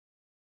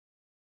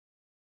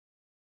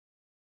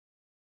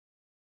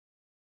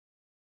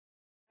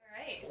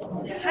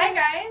Hi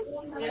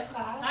guys.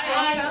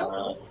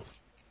 Hi.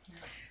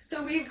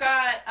 So we've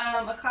got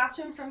a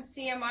classroom from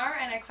CMR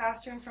and a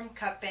classroom from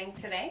Cup Bank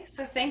today.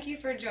 So thank you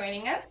for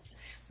joining us.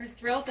 We're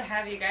thrilled to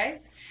have you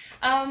guys.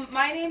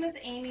 My name is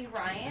Amy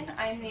Ryan.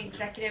 I'm the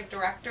Executive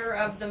Director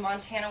of the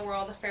Montana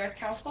World Affairs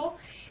Council,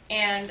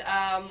 and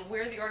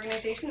we're the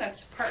organization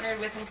that's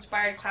partnered with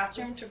Inspired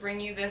Classroom to bring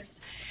you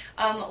this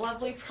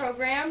lovely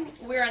program.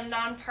 We're a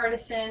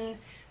nonpartisan,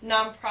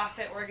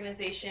 nonprofit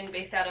organization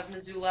based out of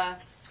Missoula.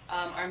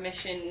 Our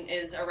mission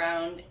is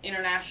around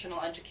international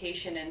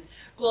education and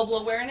global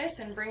awareness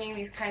and bringing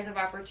these kinds of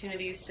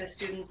opportunities to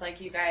students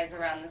like you guys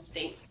around the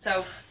state.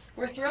 So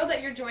we're thrilled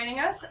that you're joining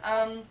us.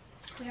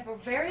 We have a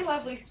very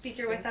lovely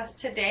speaker with us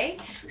today.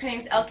 Her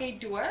name's Elke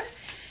Duerr.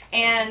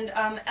 And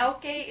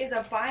Elke is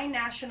a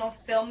binational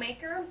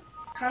filmmaker,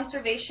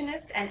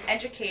 conservationist, and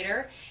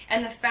educator,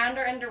 and the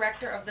founder and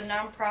director of the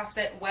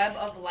nonprofit Web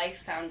of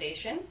Life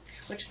Foundation,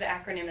 which the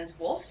acronym is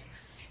WOLF.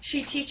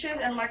 She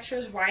teaches and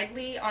lectures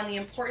widely on the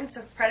importance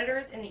of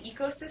predators in the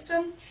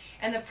ecosystem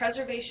and the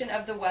preservation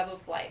of the web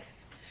of life.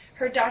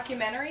 Her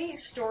documentary,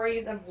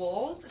 Stories of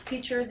Wolves,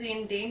 features the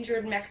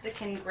endangered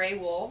Mexican gray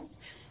wolves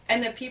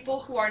and the people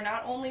who are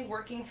not only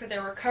working for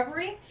their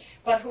recovery,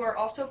 but who are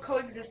also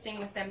coexisting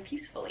with them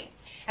peacefully.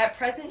 At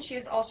present, she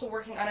is also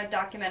working on a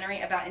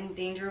documentary about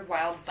endangered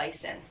wild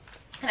bison.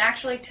 And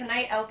actually,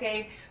 tonight,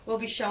 Elke will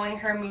be showing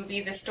her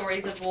movie, The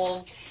Stories of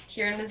Wolves,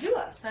 here in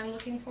Missoula. So I'm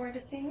looking forward to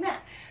seeing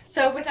that.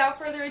 So without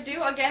further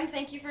ado, again,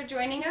 thank you for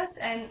joining us,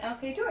 and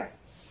Elke Duerr.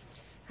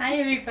 Hi,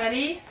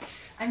 everybody.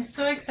 I'm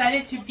so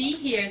excited to be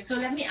here. So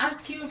let me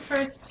ask you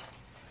first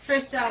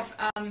off,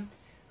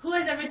 who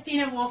has ever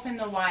seen a wolf in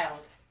the wild?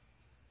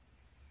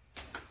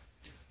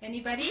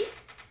 Anybody?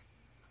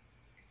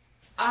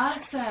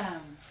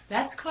 Awesome.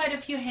 That's quite a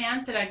few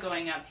hands that are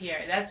going up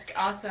here. That's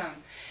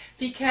awesome.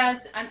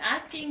 I'm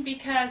asking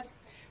because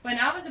when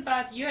I was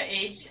about your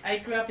age, I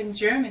grew up in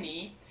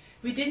Germany.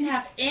 We didn't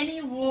have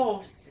any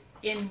wolves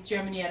in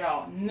Germany at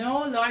all.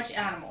 No large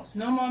animals.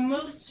 No more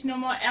moose, no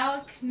more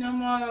elk, no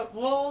more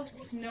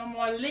wolves, no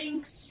more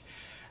lynx,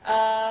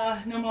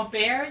 no more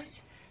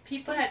bears.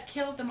 People had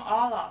killed them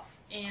all off.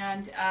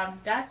 And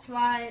that's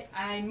why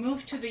I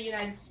moved to the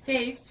United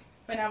States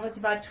when I was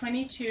about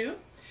 22,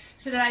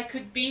 so that I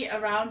could be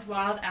around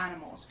wild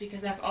animals,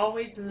 because I've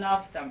always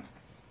loved them.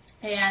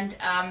 And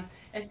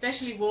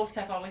especially wolves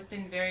have always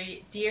been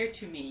very dear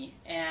to me.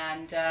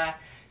 And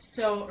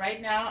so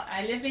right now,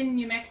 I live in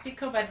New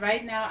Mexico, but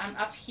right now I'm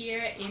up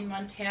here in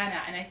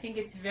Montana. And I think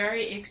it's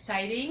very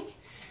exciting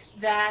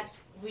that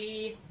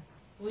we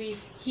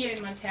here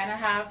in Montana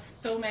have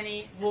so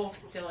many wolves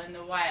still in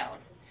the wild.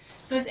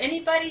 So is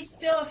anybody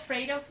still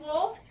afraid of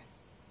wolves?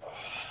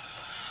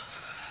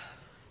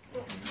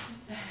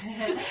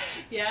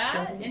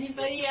 Yeah?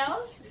 Anybody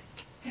else?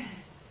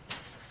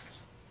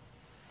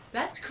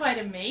 That's quite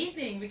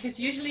amazing, because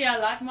usually a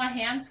lot more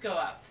hands go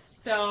up.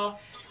 So,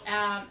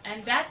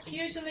 and that's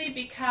usually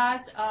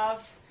because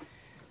of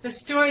the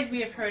stories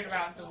we have heard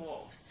around the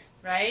wolves,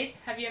 right?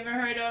 Have you ever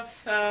heard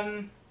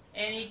of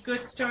any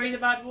good stories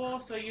about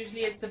wolves, or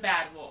usually it's the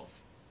bad wolf?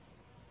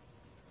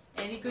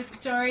 Any good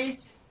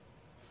stories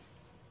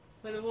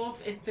with a wolf?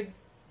 It's the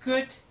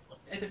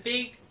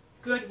big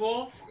good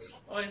wolf,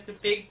 or it's the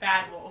big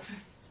bad wolf?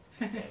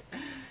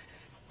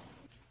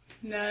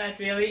 No, not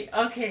really.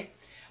 Okay.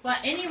 Well,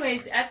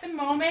 anyways, at the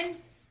moment,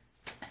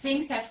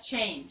 things have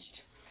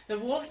changed. The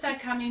wolves are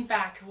coming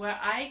back. Where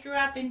I grew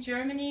up in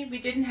Germany, we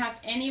didn't have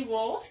any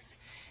wolves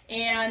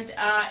and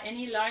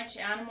any large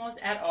animals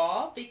at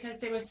all, because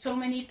there were so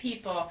many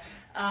people.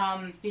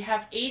 We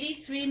have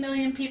 83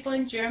 million people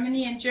in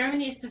Germany, and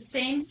Germany is the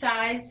same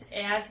size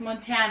as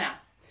Montana.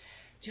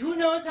 Who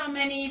knows how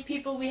many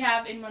people we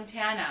have in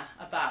Montana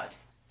about?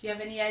 Do you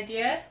have any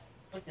idea?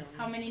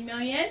 How many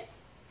million?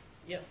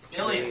 Yep.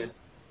 Million.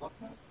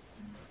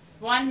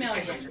 1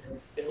 million.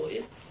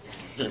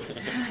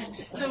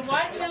 So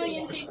 1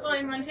 million people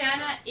in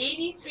Montana,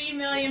 83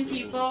 million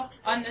people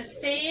on the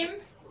same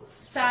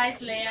size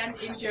land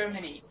in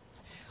Germany.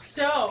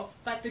 So,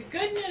 but the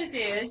good news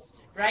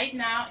is, right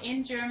now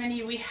in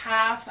Germany we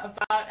have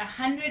about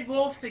 100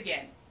 wolves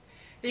again.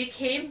 They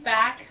came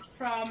back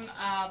from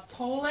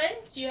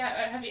Poland.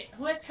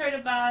 Who has heard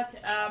about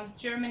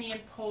Germany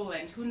and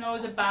Poland? Who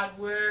knows about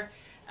where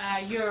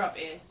Europe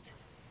is?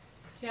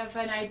 Do you have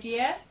an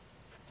idea?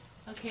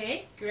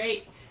 Okay,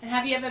 great. And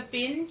have you ever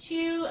been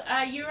to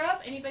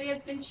Europe? Anybody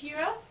has been to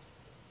Europe?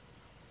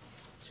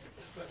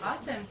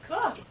 Awesome,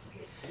 cool.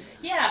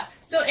 Yeah,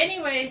 so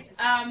anyways,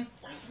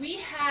 we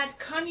had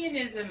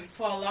communism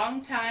for a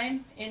long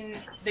time in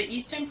the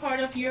eastern part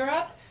of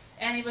Europe,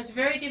 and it was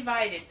very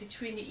divided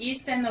between the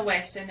east and the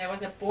west, and there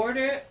was a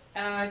border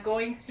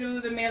going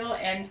through the middle,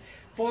 and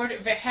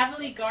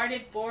heavily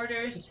guarded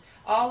borders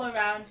all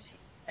around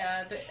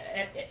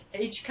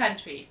each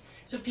country.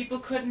 So people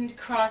couldn't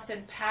cross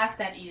and pass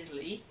that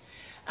easily.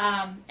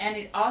 And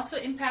it also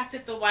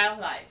impacted the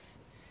wildlife.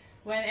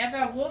 Whenever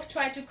a wolf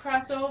tried to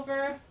cross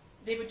over,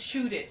 they would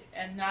shoot it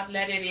and not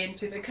let it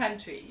into the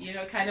country, you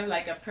know, kind of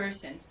like a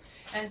person.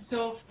 And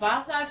so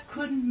wildlife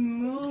couldn't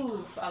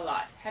move a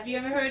lot. Have you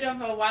ever heard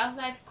of a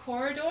wildlife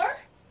corridor?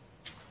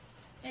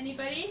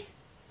 Anybody?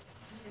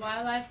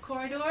 Wildlife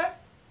corridor?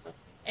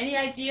 Any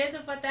ideas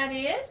of what that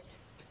is?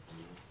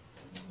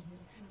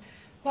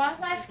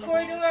 Wildlife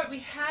corridor, we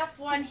have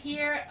one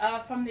here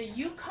from the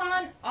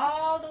Yukon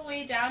all the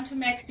way down to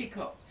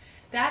Mexico.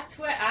 That's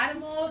where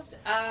animals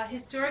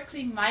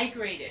historically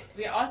migrated.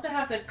 We also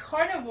have the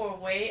carnivore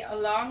way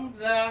along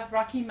the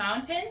Rocky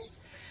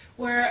Mountains,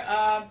 where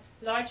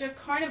larger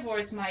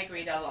carnivores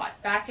migrate a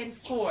lot, back and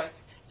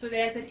forth. So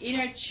there's an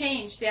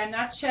interchange. They are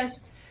not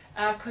just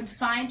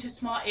confined to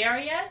small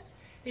areas,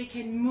 they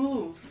can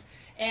move.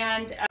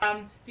 And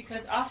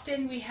because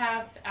often we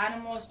have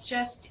animals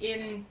just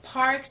in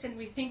parks and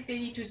we think they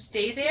need to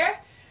stay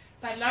there,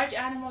 but large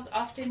animals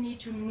often need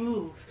to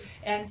move.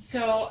 And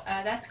so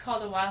that's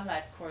called a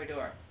wildlife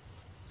corridor.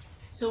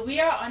 So we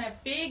are on a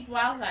big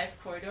wildlife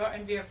corridor,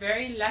 and we are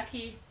very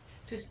lucky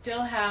to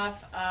still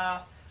have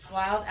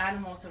wild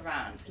animals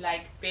around,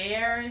 like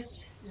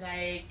bears,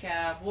 like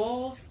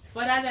wolves.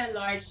 What other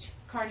large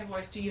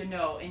carnivores do you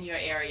know in your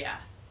area?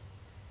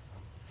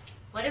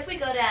 What if we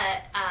go to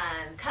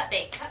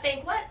Cutbank?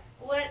 Cutbank,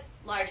 what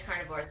large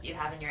carnivores do you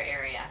have in your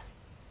area?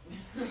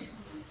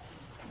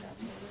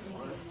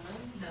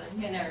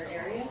 In our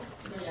area?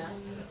 Yeah.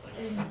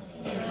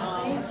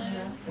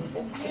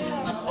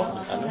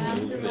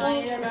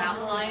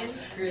 Mountain lions,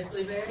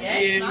 grizzly bear.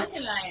 Yes,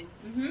 mountain lions.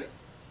 Mm-hmm.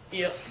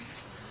 Yep.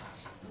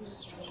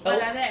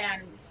 What other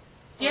animals?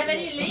 Do you have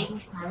any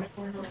lynx?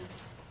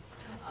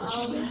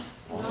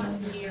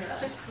 Not near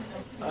us.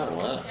 I don't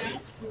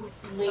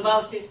know.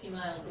 About 50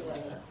 miles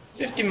away.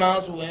 50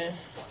 miles away.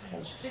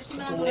 50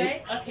 miles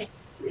away? Okay.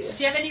 Do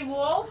you have any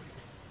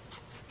wolves?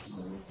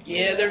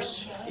 Yeah,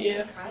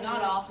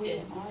 Not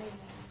often.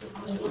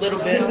 a little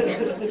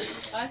bit.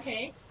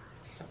 Okay.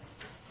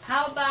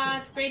 How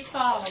about Great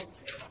Falls?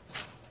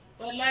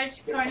 What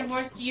large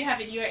carnivores do you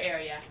have in your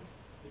area?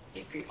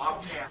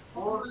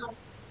 Wolves.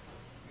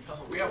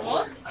 We have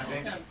Wolves? wolves, I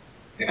think.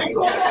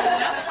 Awesome.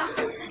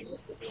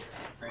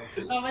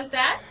 What was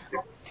that?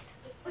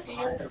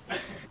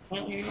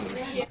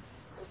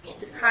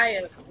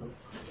 Coyotes.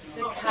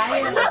 The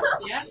coyotes,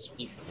 yeah.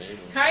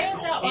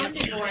 Coyotes are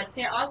omnivores.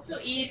 They also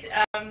eat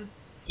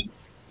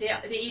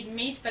they eat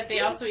meat, but they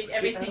also eat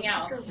everything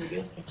else. Do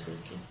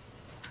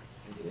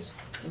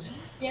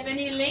you have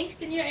any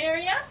lynx in your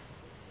area?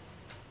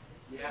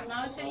 Yes.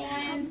 Mountain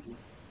lions?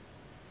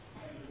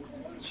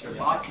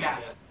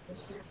 Bobcat.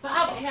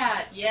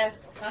 Bobcat,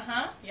 yes.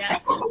 Uh-huh. Yeah.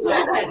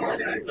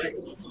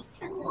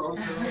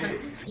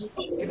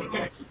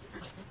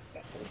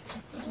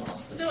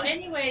 So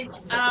anyways,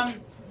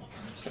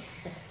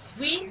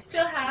 we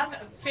still have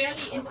a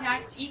fairly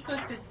intact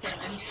ecosystem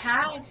and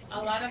have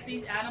a lot of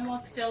these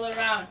animals still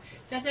around.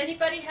 Does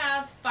anybody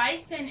have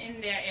bison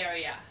in their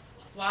area?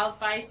 Wild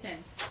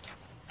bison?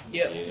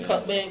 Yep,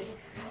 cut bank.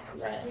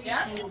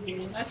 Yeah?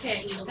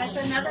 Okay, that's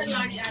another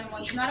large animal.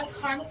 It's not a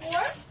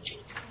carnivore,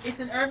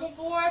 it's an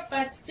herbivore,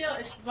 but still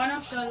it's one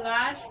of the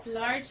last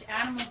large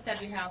animals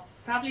that we have.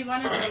 Probably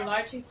one of the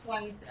largest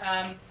ones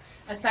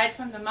aside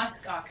from the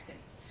musk oxen.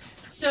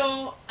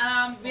 So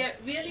we're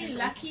really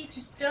lucky to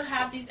still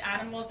have these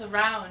animals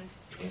around,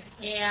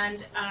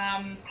 and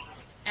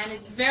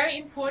it's very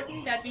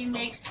important that we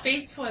make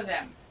space for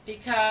them,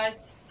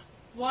 because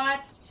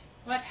what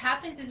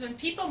happens is when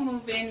people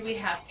move in, we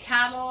have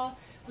cattle,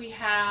 we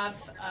have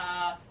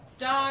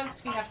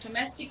dogs, we have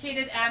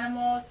domesticated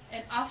animals,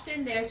 and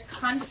often there's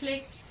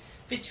conflict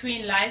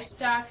between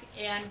livestock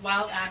and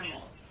wild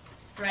animals,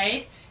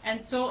 right? And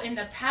so in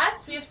the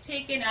past, we have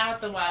taken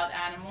out the wild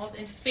animals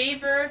in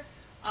favor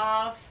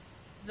of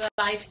the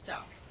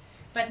livestock.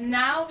 But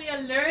now we are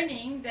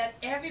learning that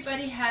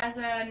everybody has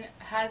a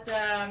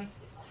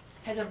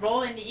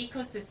role in the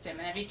ecosystem,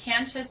 and we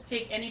can't just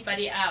take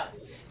anybody out,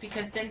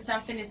 because then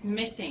something is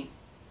missing.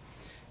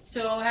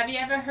 So have you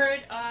ever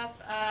heard of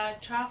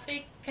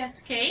trophic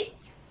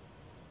cascades?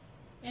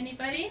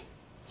 Anybody?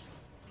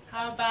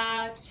 How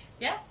about,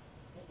 yeah,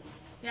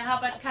 how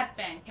about cut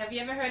bank? Have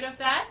you ever heard of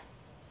that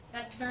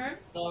term?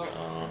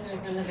 It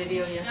was in the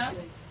video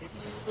yesterday.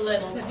 It's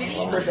a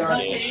video.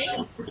 Okay.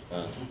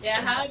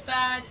 Yeah, how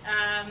about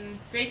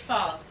Great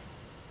Falls?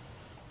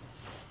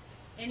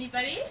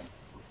 Anybody?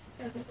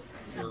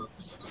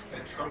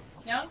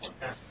 No?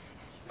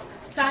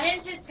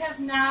 Scientists have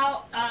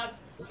now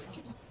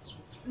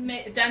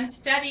done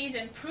studies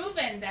and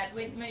proven that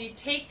when you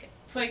take,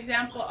 for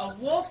example, a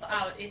wolf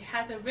out, it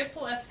has a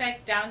ripple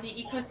effect down the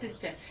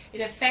ecosystem.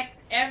 It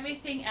affects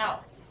everything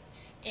else.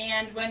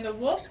 And when the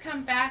wolves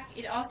come back,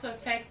 it also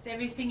affects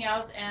everything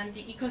else, and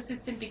the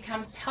ecosystem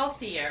becomes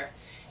healthier,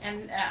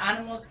 and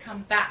animals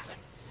come back.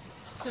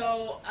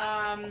 So,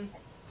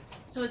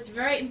 so it's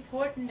very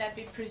important that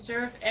we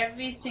preserve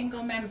every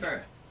single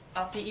member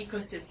of the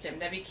ecosystem,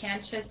 that we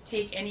can't just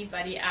take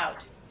anybody out,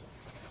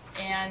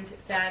 and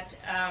that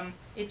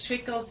it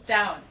trickles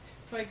down.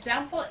 For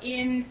example,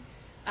 in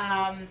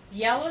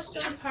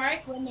Yellowstone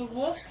Park, when the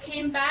wolves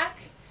came back,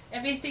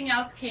 everything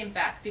else came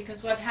back,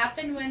 because what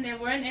happened when there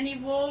weren't any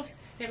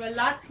wolves, there were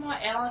lots more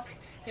elk,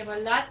 there were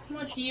lots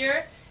more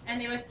deer, and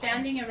they were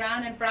standing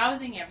around and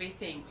browsing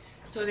everything.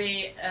 So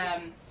they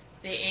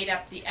ate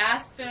up the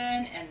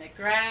aspen and the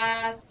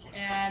grass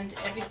and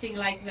everything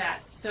like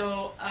that.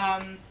 So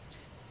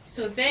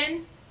so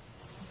then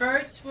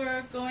birds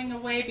were going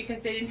away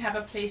because they didn't have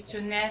a place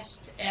to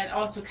nest, and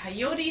also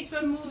coyotes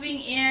were moving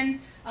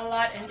in a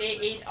lot, and they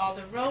ate all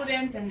the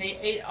rodents, and they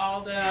ate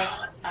all the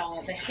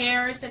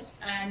hares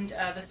and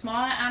the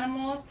smaller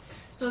animals.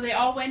 So they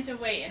all went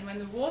away, and when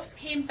the wolves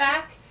came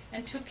back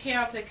and took care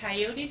of the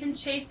coyotes and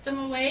chased them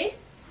away,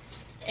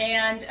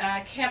 and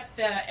kept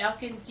the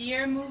elk and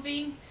deer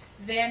moving,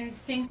 then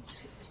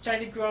things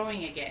started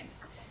growing again,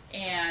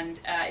 and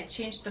it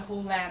changed the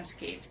whole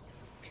landscape,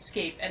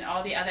 and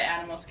all the other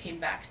animals came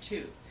back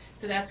too.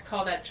 So that's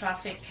called a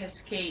trophic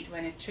cascade,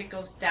 when it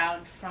trickles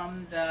down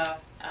from the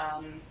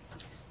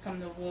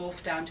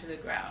wolf down to the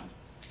ground.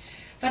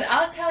 But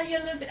I'll tell you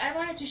a little bit. I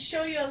wanted to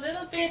show you a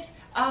little bit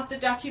of the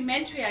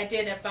documentary I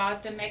did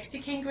about the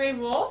Mexican gray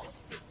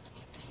wolves,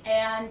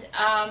 and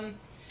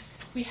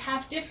we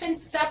have different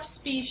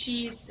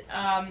subspecies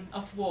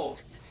of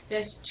wolves.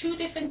 There's 2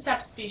 different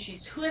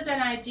subspecies. Who has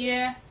an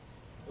idea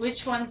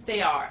which ones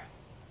they are?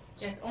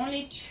 There's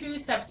only 2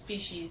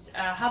 subspecies.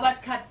 How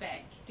about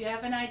cutbank? Do you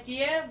have an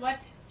idea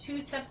what 2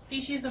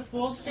 subspecies of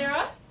wolves there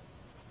are?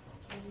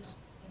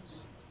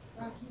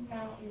 Rocky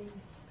Mountain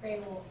Gray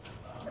Wolf.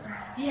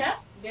 Yeah,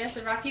 there's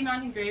the Rocky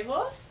Mountain gray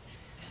wolf.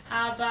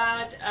 How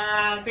about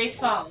Great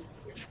Falls?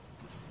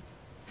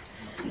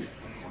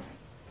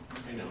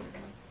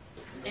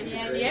 Any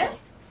idea?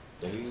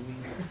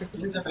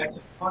 Isn't the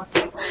Mexican one?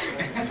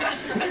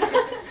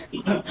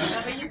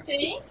 What were you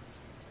saying?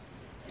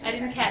 I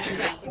didn't catch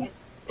that.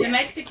 The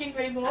Mexican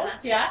gray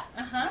wolves, yeah.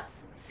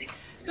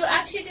 So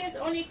actually there's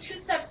only 2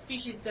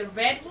 subspecies, the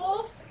red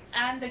wolf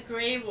and the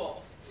gray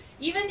wolf.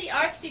 Even the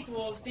Arctic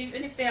wolves,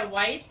 even if they're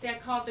white, they're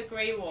called the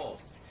gray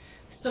wolves.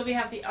 So we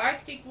have the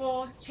Arctic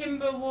wolves,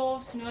 timber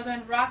wolves,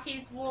 Northern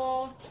Rockies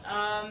wolves,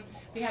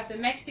 we have the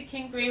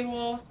Mexican gray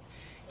wolves,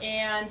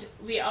 and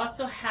we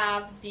also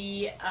have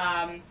the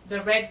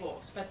red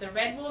wolves. But the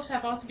red wolves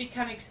have also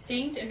become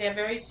extinct, and they're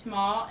very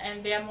small,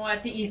 and they're more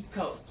at the East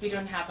Coast. We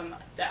don't have them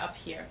up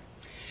here.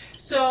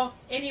 So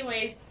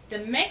anyways, the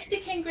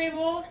Mexican gray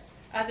wolves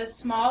are the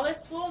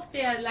smallest wolves.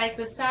 They are like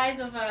the size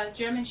of a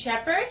German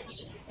Shepherd,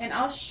 and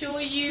I'll show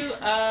you.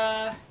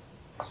 Here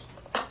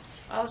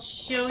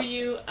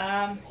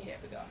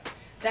we go.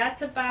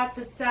 That's about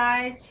the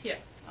size. Here,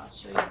 I'll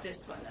show you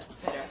this one. That's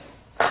better.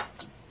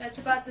 That's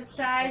about the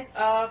size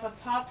of a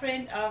paw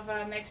print of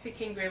a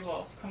Mexican gray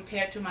wolf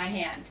compared to my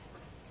hand.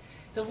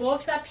 The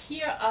wolves up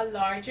here are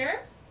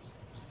larger,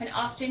 and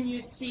often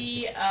you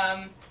see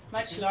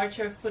much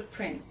larger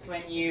footprints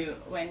when you're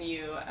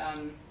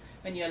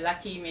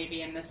lucky,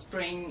 maybe in the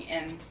spring,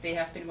 and they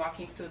have been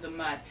walking through the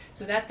mud.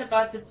 So that's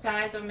about the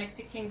size of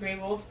Mexican gray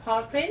wolf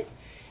paw print,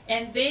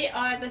 and they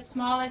are the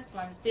smallest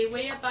ones. They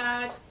weigh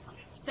about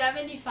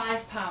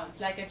 75 pounds,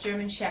 like a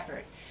German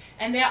Shepherd.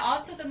 And they're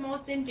also the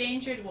most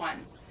endangered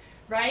ones.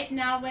 Right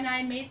now, when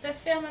I made the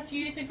film a few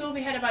years ago,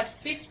 we had about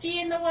 50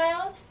 in the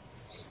wild.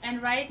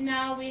 And right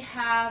now we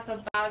have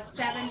about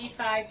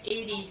 75,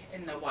 80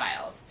 in the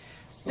wild.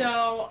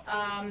 So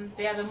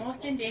they are the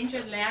most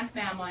endangered land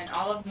mammal in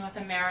all of North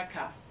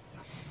America.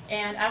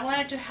 And I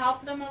wanted to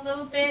help them a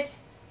little bit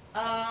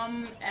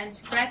and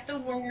spread the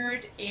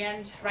word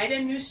and write a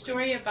new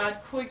story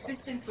about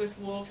coexistence with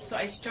wolves. So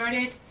I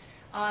started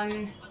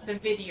on the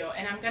video,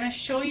 and I'm going to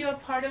show you a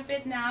part of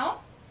it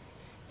now,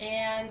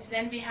 and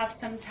then we have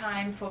some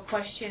time for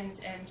questions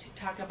and to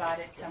talk about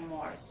it some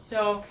more.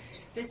 So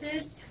this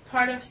is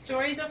part of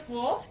Stories of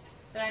Wolves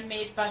that I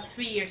made about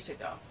 3 years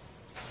ago.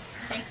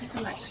 Thank you so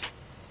much.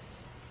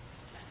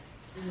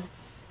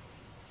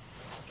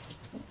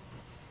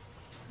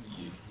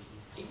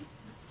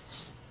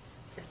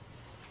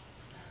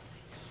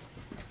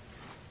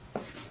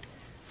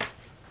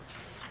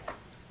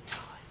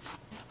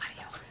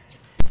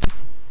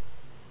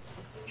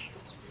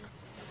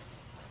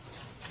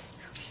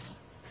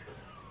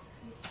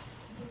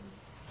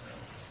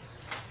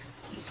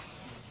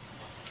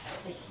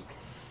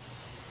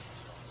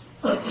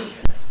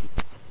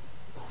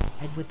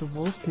 With the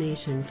Wolf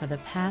Nation for the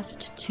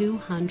past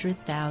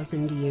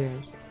 200,000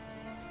 years.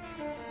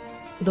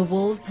 The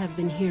wolves have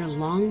been here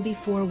long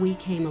before we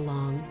came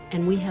along,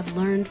 and we have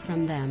learned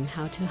from them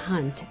how to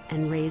hunt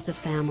and raise a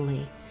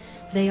family.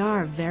 They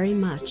are very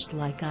much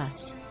like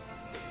us.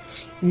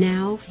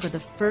 Now, for the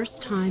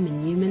first time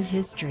in human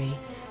history,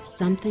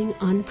 something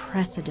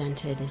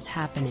unprecedented is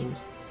happening.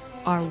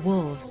 Our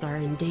wolves are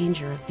in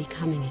danger of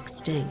becoming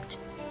extinct.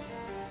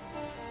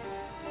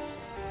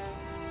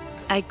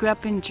 I grew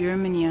up in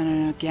Germany on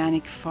an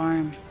organic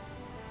farm,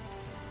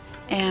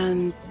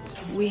 and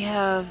we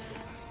have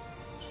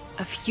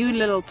a few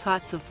little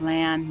plots of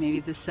land, maybe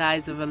the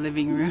size of a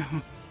living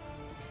room.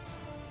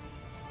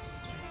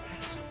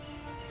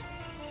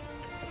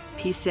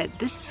 He said,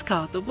 "This is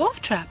called the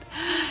wolf trap,"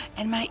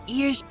 and my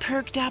ears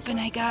perked up and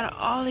I got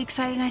all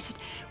excited, and I said,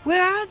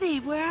 "Where are they?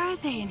 Where are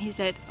they?" And he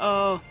said,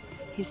 "Oh,"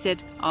 he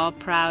said, all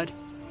proud,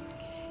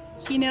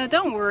 You know,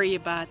 don't worry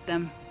about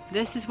them.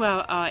 This is where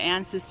our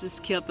ancestors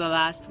killed the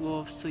last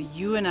wolves, so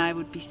you and I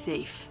would be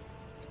safe.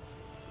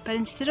 But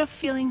instead of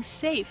feeling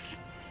safe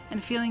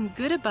and feeling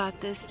good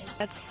about this,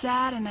 I got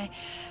sad, and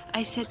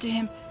I said to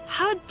him,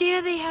 how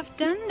dare they have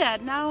done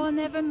that? Now I'll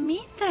never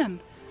meet them.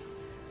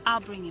 I'll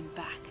bring him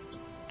back,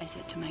 I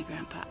said to my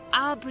grandpa.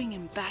 I'll bring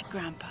him back,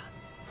 Grandpa.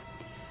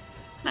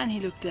 And he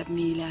looked at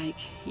me like,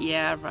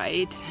 yeah,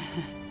 right.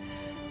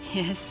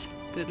 Yes,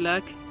 good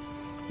luck.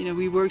 You know,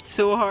 we worked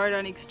so hard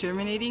on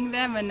exterminating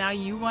them, and now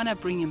you want to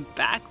bring him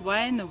back?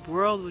 Why in the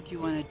world would you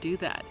want to do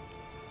that?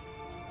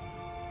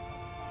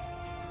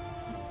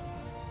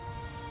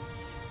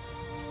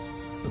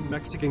 The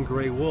Mexican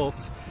gray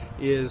wolf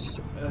is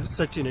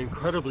such an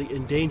incredibly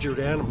endangered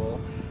animal.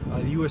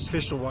 The U.S.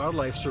 Fish and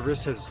Wildlife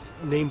Service has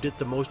named it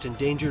the most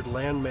endangered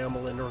land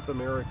mammal in North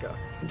America.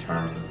 In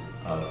terms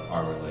of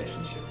our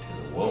relationship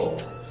to the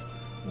wolves,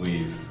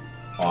 we've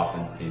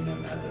often seen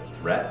them as a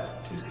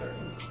threat to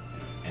certain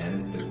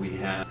ends that we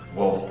have.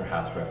 Wolves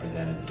perhaps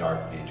represented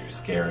dark nature,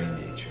 scary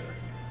nature,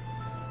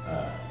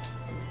 a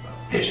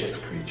vicious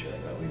creature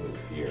that we would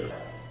fear.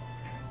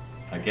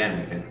 Again,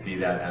 we can see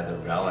that as a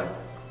relic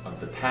of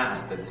the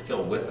past that's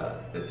still with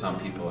us, that some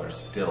people are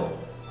still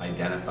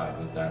identified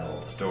with that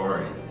old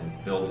story and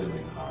still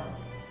doing harm.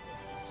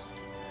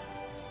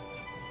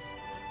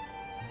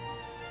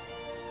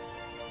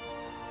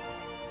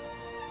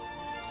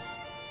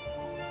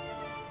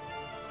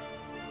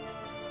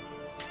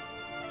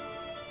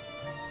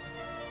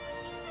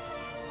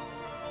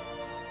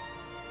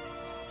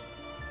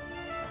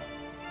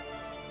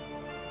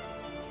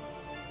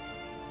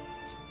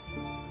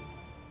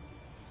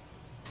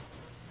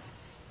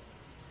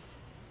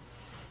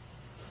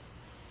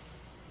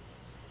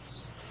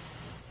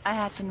 I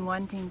had been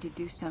wanting to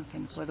do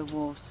something for the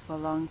wolves for a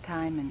long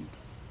time and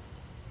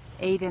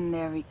aid in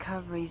their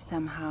recovery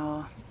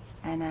somehow,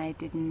 and I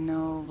didn't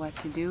know what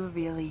to do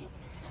really.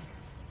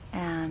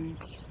 And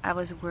I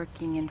was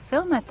working in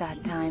film at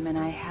that time, and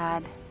I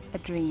had a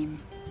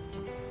dream.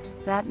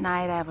 That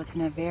night I was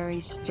in a very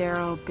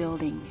sterile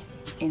building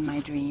in my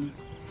dream.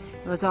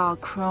 It was all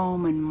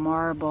chrome and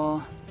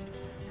marble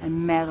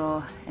and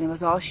metal, and it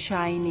was all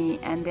shiny,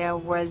 and there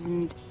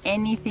wasn't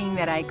anything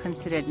that I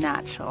considered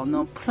natural.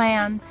 No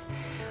plants,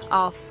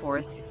 all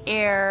forced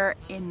air,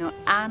 and no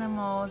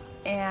animals,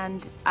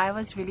 and I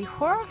was really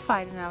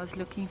horrified, and I was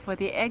looking for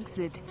the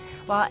exit,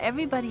 while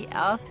everybody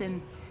else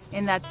in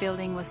that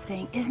building was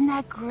saying, isn't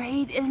that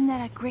great? Isn't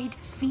that a great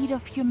feat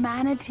of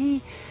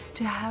humanity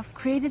to have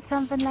created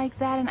something like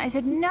that? And I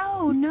said,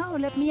 no,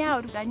 let me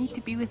out. I need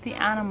to be with the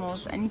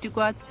animals. I need to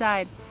go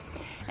outside.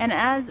 And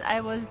as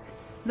I was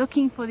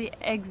looking for the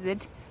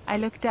exit, I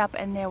looked up,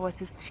 and there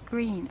was a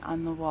screen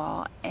on the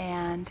wall,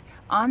 and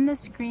on the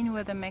screen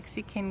were the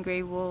Mexican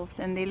gray wolves,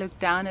 and they looked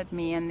down at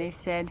me and they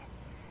said,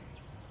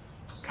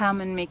 come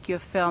and make your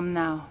film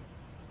now,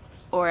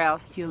 or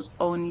else you'll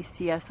only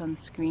see us on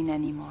screen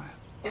anymore.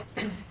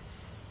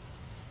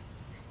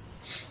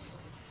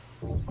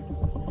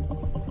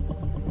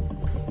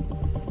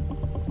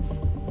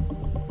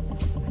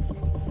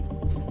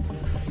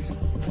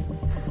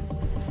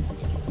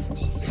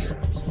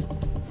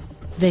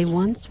 They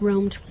once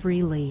roamed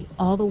freely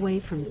all the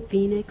way from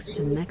Phoenix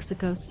to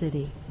Mexico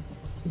City.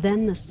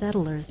 Then the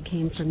settlers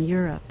came from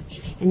Europe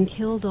and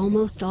killed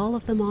almost all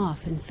of them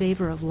off in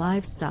favor of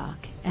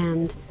livestock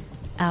and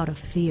out of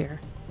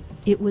fear.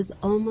 It was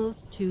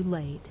almost too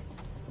late.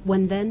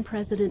 When then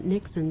President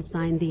Nixon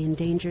signed the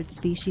Endangered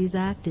Species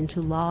Act into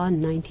law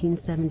in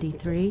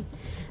 1973,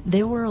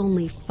 there were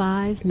only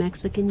 5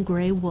 Mexican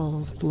gray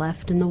wolves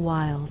left in the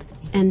wild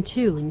and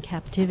 2 in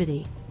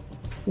captivity.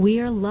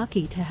 We are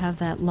lucky to have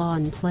that law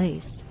in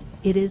place.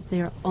 It is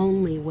their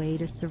only way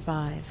to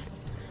survive.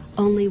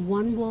 Only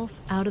 1 wolf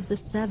out of the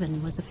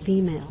 7 was a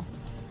female.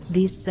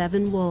 These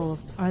 7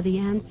 wolves are the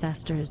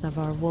ancestors of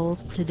our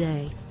wolves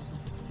today.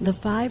 The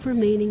 5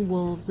 remaining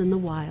wolves in the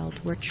wild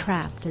were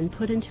trapped and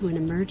put into an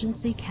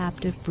emergency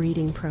captive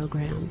breeding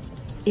program.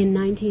 In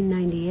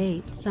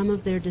 1998, some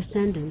of their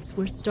descendants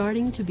were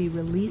starting to be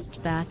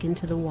released back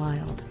into the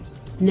wild.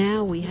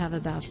 Now we have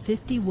about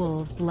 50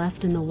 wolves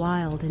left in the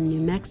wild in New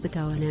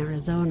Mexico and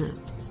Arizona.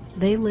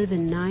 They live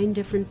in 9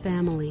 different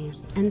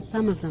families, and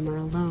some of them are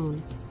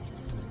alone.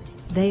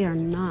 They are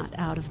not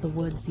out of the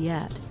woods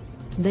yet.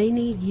 They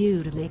need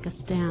you to make a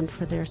stand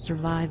for their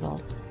survival.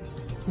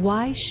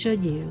 Why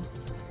should you?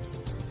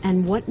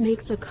 And what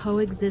makes a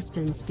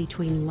coexistence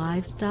between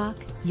livestock,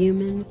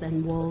 humans,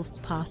 and wolves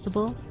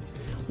possible?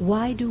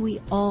 Why do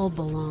we all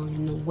belong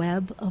in the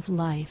web of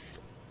life?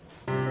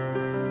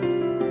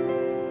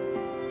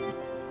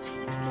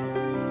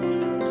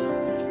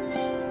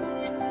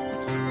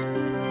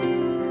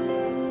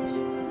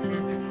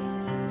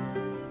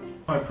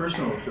 My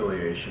personal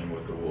affiliation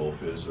with the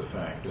wolf is the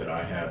fact that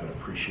I have an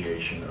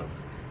appreciation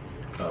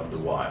of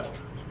the wild.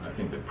 I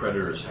think that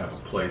predators have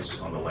a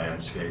place on the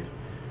landscape.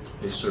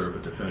 They serve a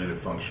definitive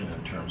function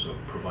in terms of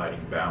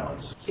providing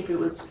balance. If it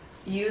was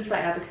used by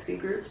advocacy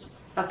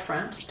groups up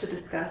front to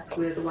discuss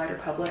with the wider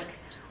public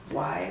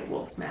why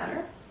wolves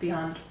matter,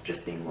 beyond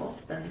just being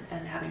wolves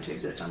and having to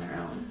exist on their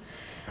own.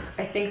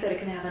 I think that it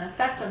can have an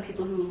effect on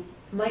people who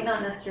might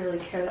not necessarily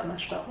care that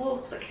much about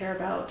wolves, but care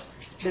about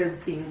there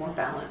being more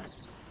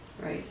balance,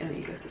 right, in the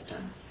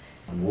ecosystem.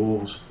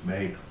 Wolves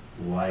make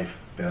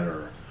life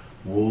better.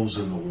 Wolves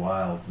in the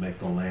wild make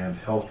the land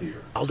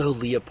healthier. Aldo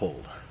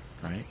Leopold,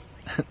 right,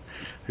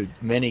 who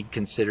many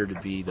consider to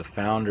be the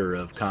founder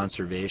of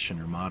conservation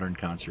or modern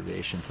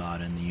conservation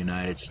thought in the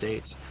United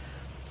States,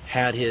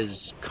 had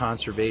his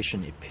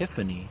conservation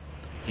epiphany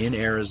in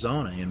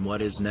Arizona, in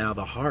what is now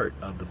the heart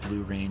of the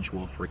Blue Range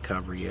Wolf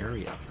Recovery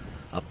Area,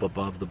 up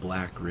above the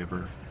Black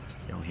River.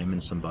 You know, him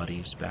and some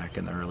buddies back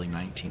in the early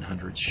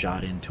 1900s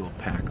shot into a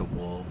pack of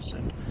wolves,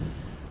 and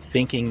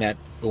thinking that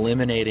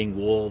eliminating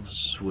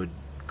wolves would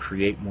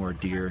create more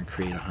deer and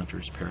create a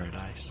hunter's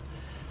paradise.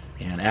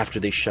 And after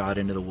they shot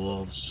into the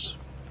wolves,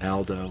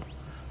 Aldo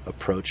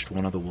approached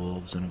one of the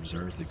wolves and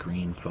observed the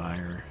green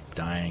fire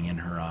dying in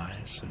her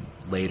eyes, and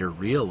later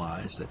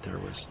realized that there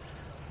was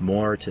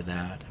more to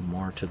that and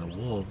more to the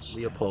wolves.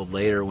 Leopold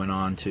later went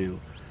on to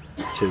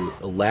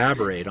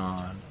elaborate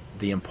on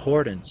the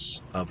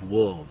importance of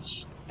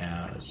wolves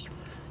as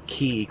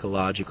key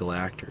ecological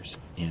actors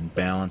in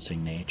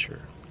balancing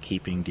nature,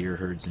 keeping deer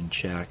herds in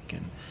check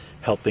and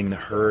helping the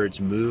herds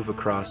move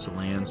across the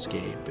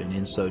landscape, and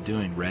in so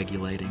doing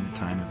regulating the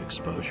time of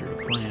exposure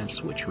to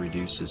plants, which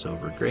reduces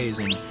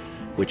overgrazing,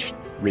 which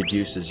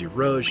reduces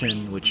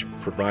erosion, which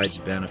provides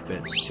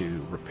benefits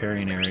to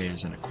riparian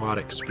areas and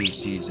aquatic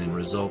species and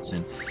results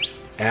in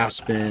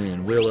aspen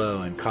and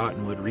willow and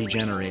cottonwood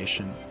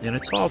regeneration. And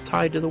it's all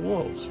tied to the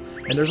wolves.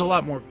 And there's a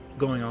lot more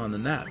going on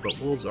than that, but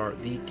wolves are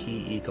the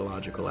key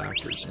ecological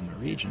actors in the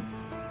region.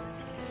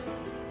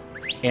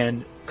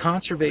 And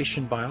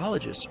conservation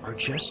biologists are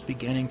just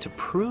beginning to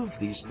prove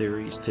these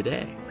theories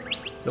today.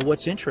 So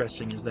what's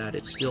interesting is that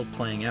it's still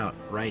playing out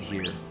right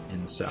here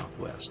in the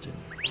Southwest, in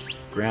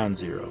ground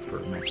zero for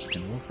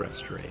Mexican wolf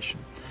restoration.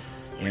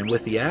 And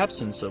with the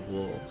absence of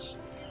wolves,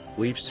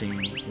 we've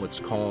seen what's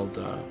called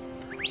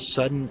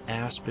sudden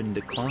aspen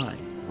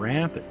decline,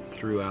 rampant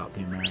throughout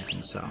the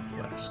American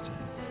Southwest,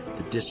 and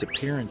the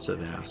disappearance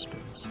of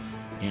aspens,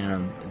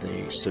 and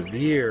the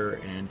severe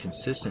and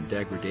consistent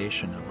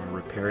degradation of our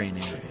riparian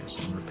areas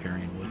and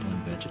riparian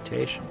woodland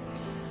vegetation.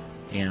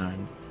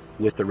 And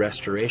with the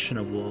restoration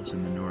of wolves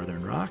in the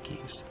northern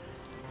Rockies,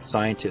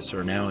 scientists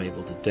are now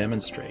able to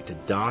demonstrate, to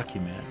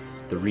document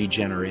the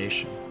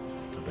regeneration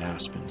of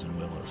aspens and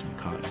willows and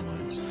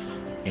cottonwoods,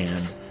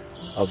 and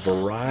a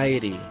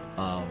variety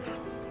of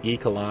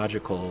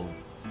ecological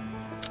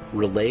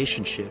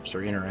relationships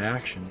or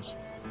interactions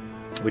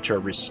which are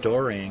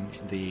restoring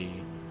the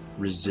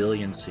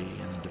resiliency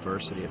and the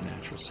diversity of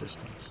natural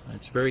systems.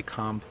 It's a very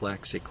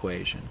complex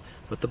equation,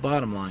 but the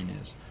bottom line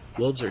is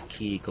wolves are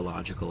key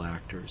ecological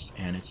actors,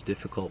 and it's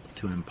difficult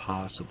to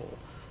impossible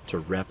to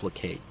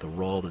replicate the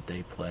role that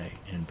they play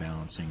in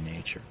balancing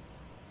nature.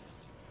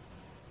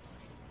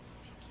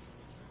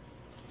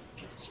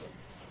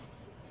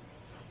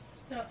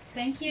 So,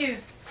 thank you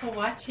for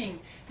watching.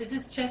 This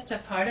is just a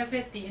part of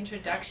it, the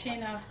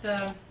introduction of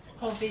the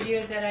whole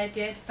video that I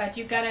did, but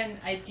you got an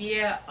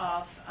idea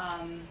of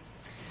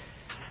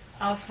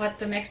what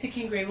the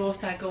Mexican gray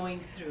wolves are going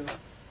through.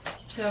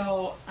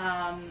 So,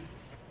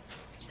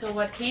 so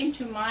what came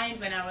to mind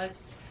when I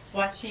was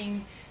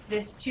watching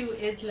this too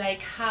is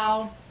like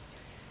how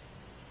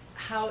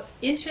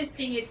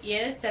interesting it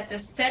is that the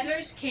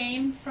settlers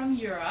came from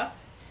Europe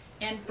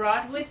and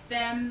brought with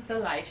them the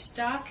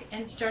livestock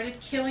and started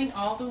killing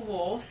all the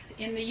wolves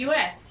in the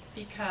U.S.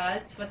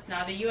 because, what's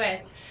now the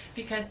U.S.,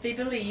 because they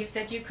believed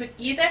that you could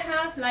either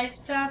have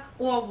livestock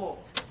or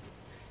wolves,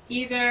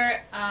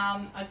 either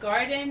a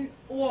garden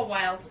or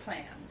wild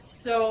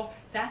plants. So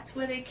that's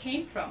where they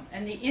came from.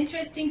 And the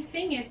interesting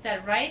thing is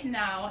that right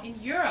now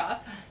in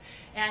Europe,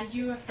 and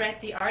you have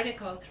read the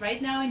articles,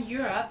 right now in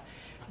Europe,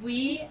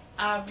 we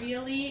are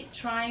really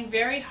trying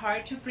very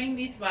hard to bring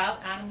these wild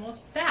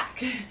animals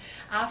back.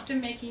 After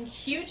making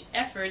huge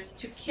efforts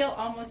to kill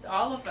almost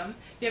all of them,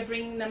 we are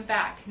bringing them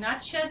back.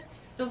 Not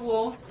just the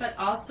wolves, but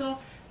also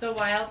the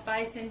wild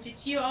bison.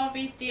 Did you all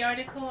read the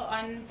article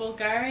on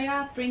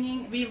Bulgaria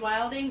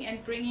rewilding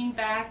and bringing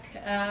back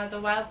the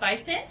wild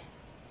bison?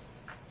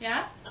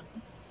 Yeah?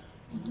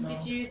 No.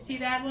 Did you see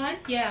that one?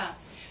 Yeah.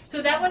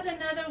 So that was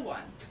another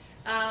one.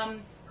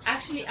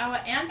 Actually, our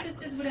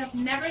ancestors would have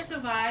never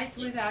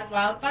survived without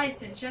wild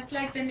bison, just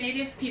like the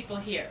native people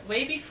here.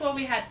 Way before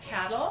we had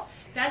cattle,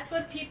 that's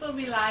what people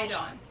relied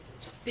on.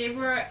 They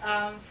were,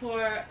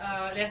 for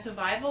their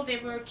survival, they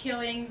were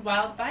killing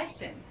wild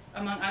bison,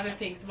 among other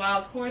things.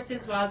 Wild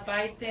horses, wild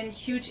bison,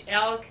 huge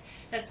elk,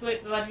 that's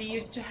what we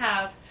used to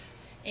have.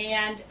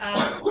 And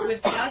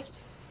without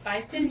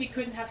bison, we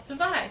couldn't have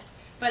survived.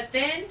 But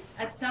then,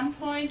 at some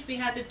point, we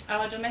had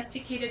our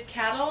domesticated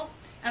cattle,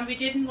 and we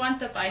didn't want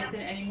the bison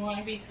anymore,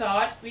 and we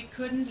thought we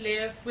couldn't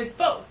live with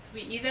both.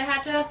 We either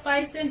had to have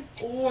bison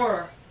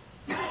or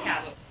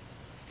cattle,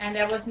 and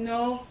there was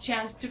no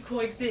chance to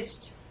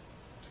coexist.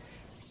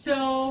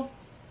 So,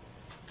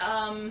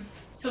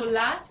 so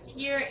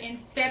last year in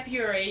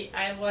February,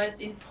 I was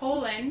in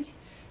Poland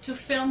to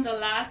film the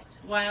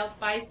last wild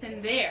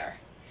bison there.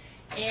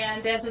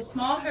 And there's a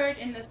small herd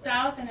in the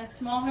south and a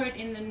small herd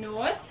in the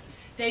north.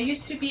 There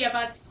used to be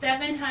about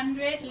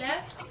 700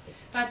 left,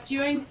 but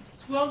during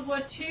World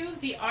War II,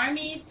 the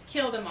armies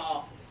killed them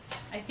all.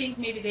 I think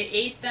maybe they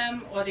ate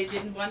them or they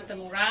didn't want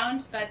them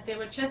around, but there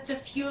were just a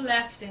few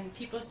left and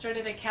people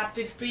started a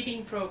captive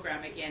breeding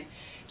program again.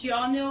 Do you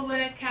all know what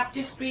a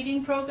captive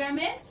breeding program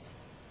is?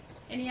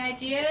 Any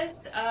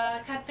ideas?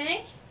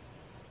 Katbank?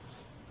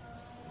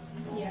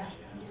 Yeah.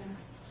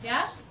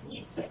 Yeah?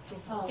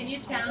 Can you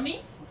tell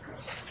me?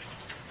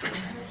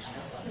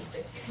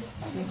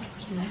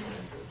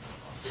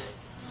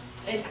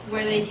 It's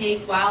where they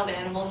take wild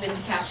animals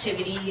into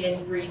captivity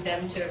and breed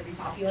them to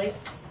repopulate.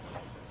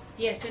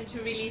 Yes, and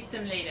to release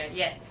them later.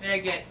 Yes,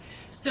 very good.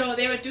 So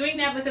they were doing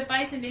that with the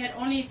bison. They had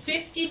only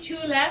 52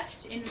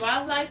 left in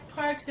wildlife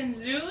parks and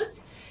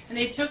zoos, and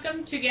they took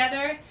them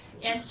together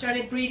and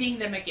started breeding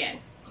them again.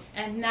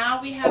 And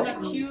now we have a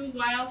few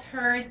wild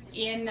herds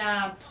in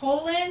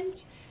Poland,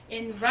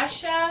 in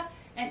Russia,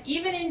 and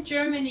even in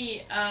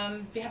Germany.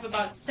 We have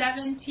about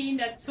 17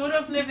 that sort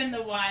of live in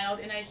the wild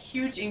in a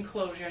huge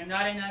enclosure,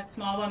 not in a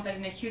small one, but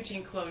in a huge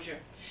enclosure.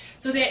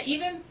 So they're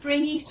even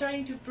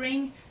starting to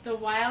bring the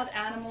wild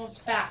animals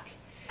back.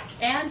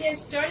 And they're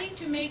starting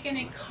to make an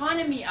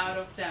economy out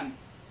of them.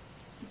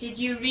 Did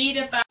you read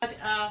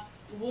about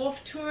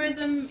wolf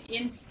tourism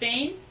in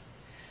Spain?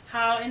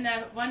 How in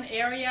that one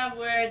area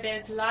where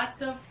there's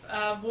lots of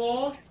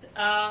wolves,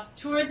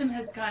 tourism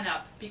has gone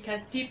up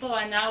because people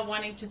are now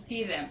wanting to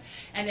see them.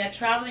 And they're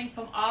traveling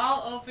from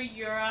all over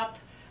Europe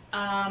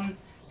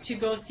to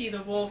go see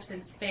the wolves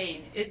in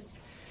Spain.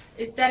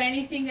 Is that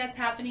anything that's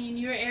happening in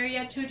your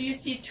area too? Do you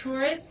see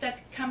tourists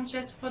that come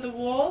just for the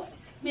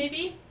wolves,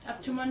 maybe,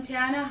 up to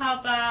Montana? How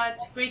about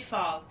Great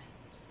Falls?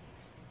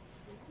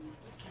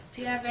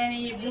 Do you have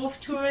any wolf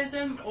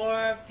tourism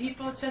or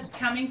people just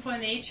coming for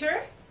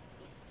nature?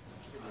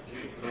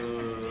 A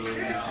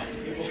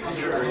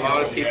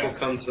lot of people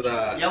come to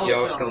that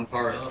Yellowstone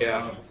Park,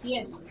 yeah.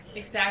 Yes,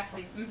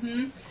 exactly.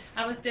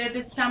 I was there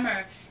this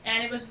summer,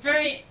 and it was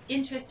very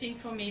interesting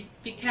for me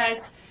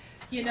because,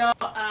 you know,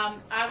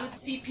 I would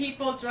see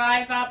people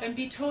drive up and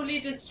be totally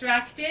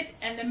distracted,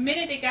 and the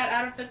minute they got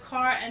out of the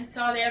car and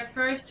saw their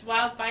first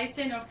wild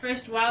bison or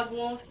first wild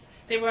wolves,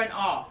 they were in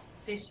awe.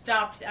 They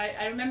stopped.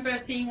 I remember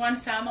seeing one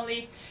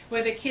family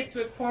where the kids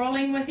were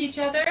quarreling with each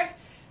other,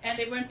 and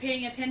they weren't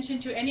paying attention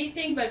to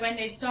anything, but when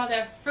they saw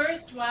their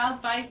first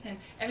wild bison,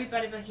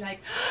 everybody was like,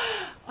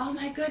 oh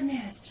my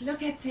goodness,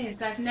 look at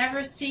this. I've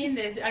never seen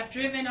this. We've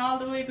driven all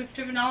the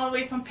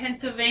way from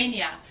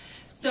Pennsylvania.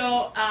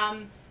 So,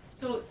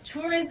 so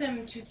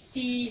tourism to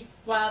see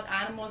wild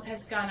animals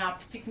has gone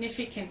up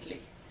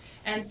significantly.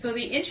 And so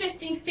the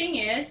interesting thing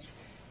is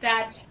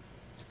that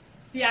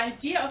the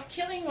idea of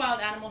killing wild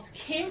animals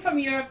came from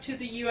Europe to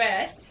the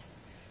US,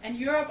 and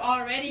Europe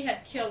already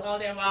had killed all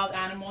their wild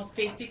animals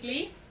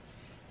basically.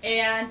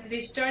 And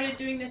they started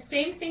doing the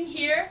same thing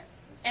here,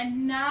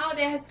 and now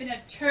there has been a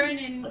turn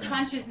in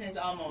consciousness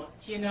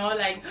almost, you know,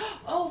 like,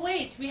 oh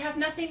wait, we have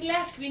nothing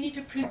left, we need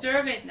to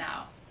preserve it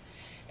now.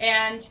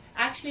 And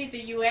actually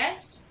the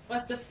US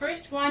was the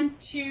first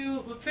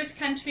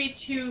country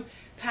to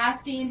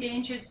pass the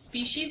Endangered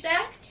Species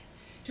Act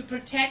to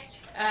protect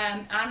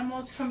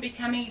animals from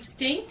becoming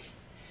extinct.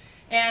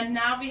 And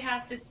now we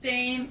have the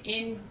same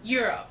in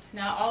Europe.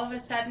 Now all of a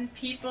sudden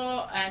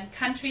people and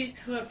countries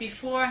who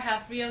before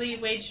have really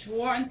waged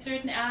war on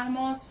certain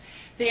animals,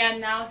 they are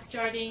now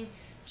starting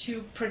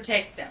to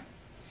protect them.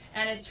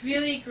 And it's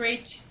really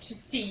great to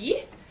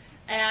see.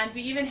 And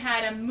we even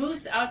had a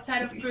moose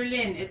outside of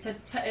Berlin. It's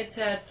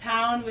a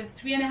town with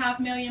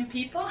 3.5 million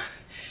people.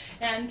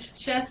 And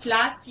just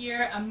last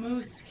year a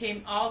moose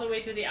came all the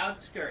way to the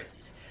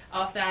outskirts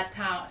of that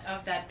town,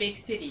 of that big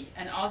city,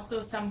 and also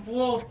some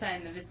wolves are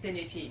in the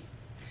vicinity.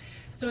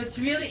 So it's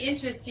really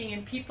interesting,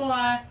 and people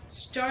are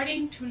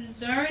starting to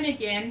learn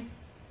again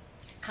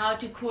how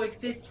to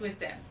coexist with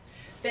them.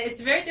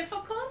 It's very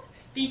difficult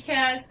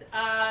because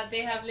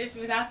they have lived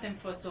without them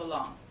for so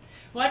long.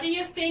 What do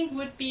you think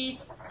would be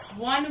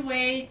one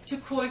way to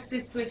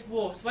coexist with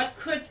wolves? What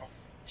could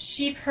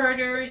sheep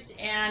herders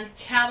and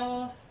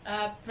cattle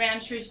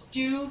ranchers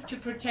do to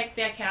protect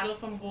their cattle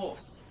from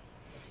wolves?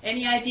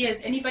 Any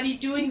ideas? Anybody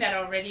doing that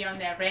already on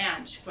their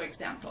ranch, for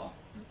example?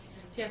 Do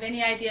you have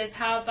any ideas?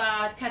 How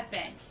about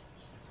Cutbank?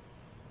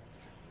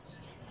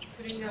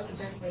 Putting up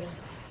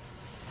fences.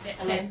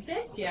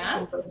 Fences,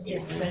 yeah.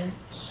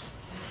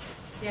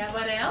 Yeah,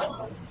 what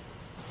else?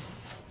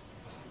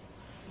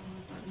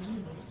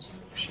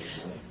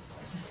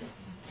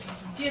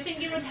 Do you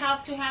think it would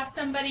help to have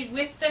somebody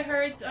with the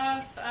herds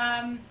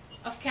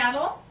of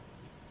cattle?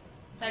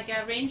 Like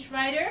a range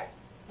rider?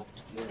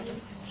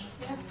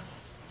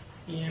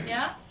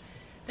 Yeah,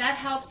 that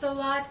helps a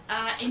lot.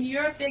 In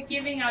Europe, they're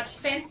giving out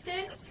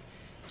fences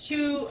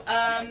to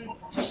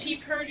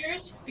sheep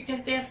herders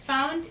because they have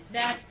found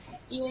that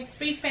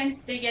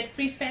they get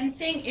free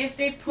fencing if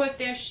they put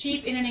their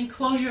sheep in an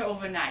enclosure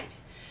overnight.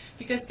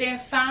 Because they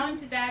have found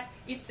that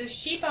if the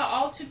sheep are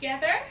all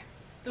together,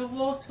 the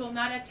wolves will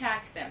not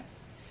attack them.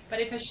 But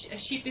if a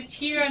sheep is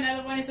here,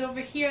 another one is over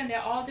here, and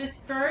they're all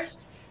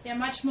dispersed, they're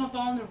much more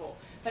vulnerable.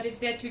 But if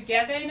they're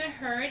together in a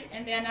herd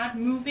and they're not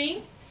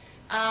moving,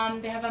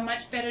 they have a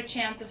much better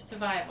chance of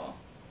survival.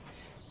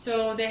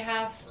 So they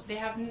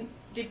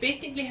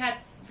basically had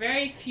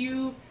very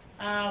few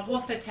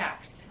wolf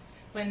attacks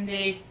when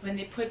they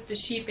put the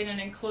sheep in an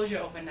enclosure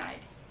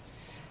overnight.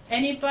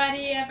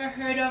 Anybody ever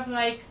heard of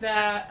like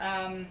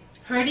the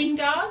herding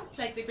dogs,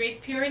 like the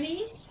Great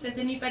Pyrenees? Does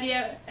anybody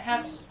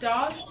have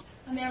dogs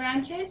on their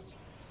ranches?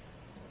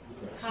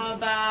 How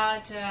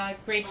about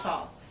Great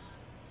Falls?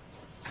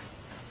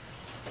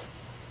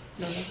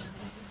 No.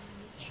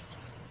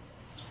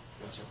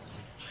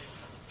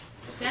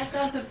 That's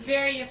also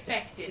very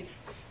effective.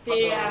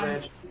 They,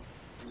 yeah?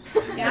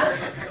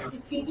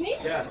 Excuse me?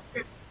 Yes.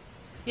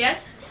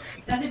 Yes?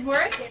 Does it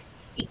work?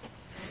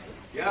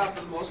 Yeah,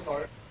 for the most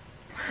part.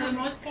 For the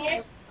most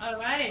part? All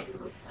right.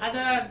 Are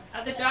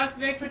the dogs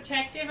very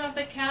protective of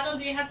the cattle?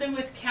 Do you have them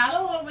with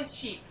cattle or with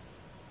sheep?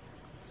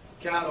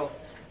 Cattle.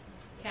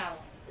 Cattle.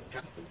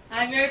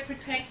 Are they very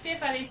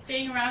protective? Are they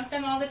staying around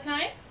them all the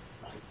time?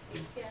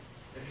 Yeah.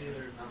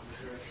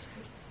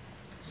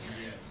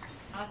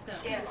 Awesome.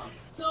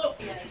 So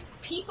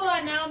people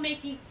are now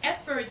making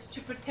efforts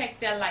to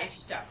protect their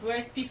livestock,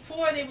 whereas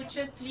before they would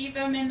just leave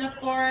them in the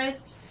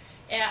forest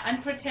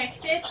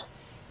unprotected.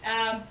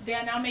 They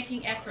are now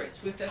making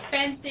efforts with the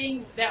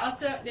fencing. They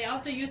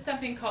also use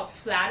something called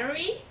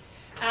flattery.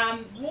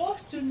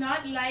 Wolves do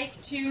not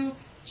like to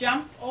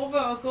jump over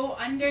or go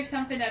under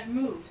something that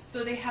moves,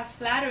 so they have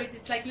flatteries.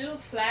 It's like little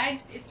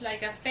flags. It's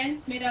like a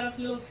fence made out of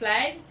little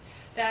flags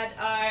that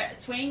are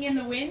swaying in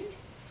the wind.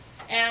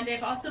 And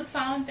they've also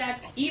found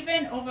that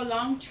even over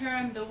long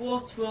term, the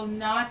wolves will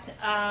not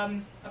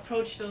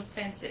approach those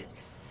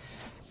fences.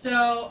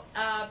 So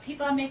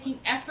people are making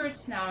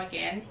efforts now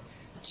again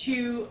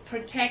to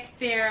protect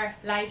their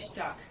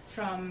livestock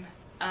from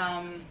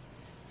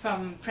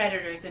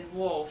predators and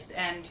wolves,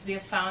 and we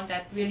have found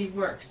that really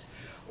works.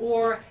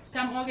 Or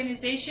some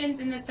organizations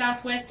in the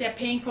Southwest, they're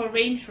paying for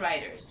range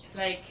riders,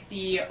 like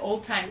the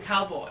old-time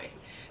cowboy,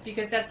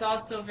 because that's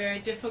also very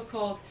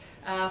difficult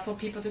for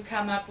people to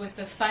come up with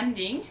the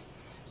funding.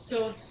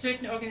 So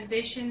certain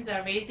organizations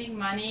are raising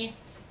money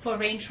for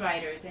range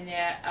riders, and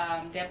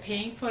they're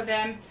paying for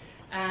them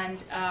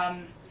and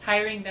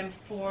hiring them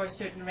for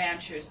certain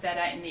ranchers that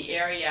are in the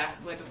area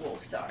where the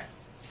wolves are.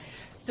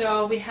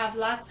 So we have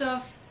lots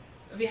of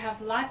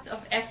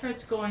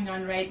efforts going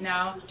on right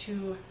now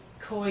to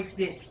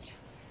coexist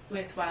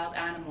with wild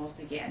animals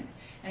again,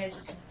 and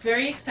it's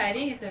very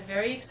exciting. It's a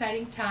very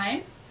exciting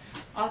time.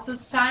 Also,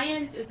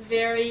 science is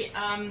very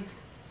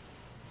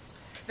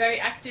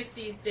active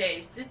these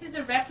days. This is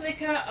a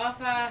replica of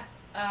a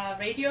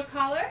radio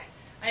collar.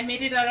 I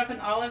made it out of an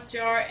olive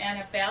jar and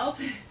a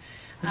belt.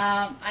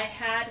 I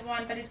had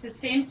one, but it's the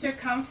same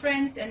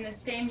circumference and the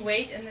same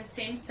weight and the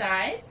same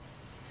size.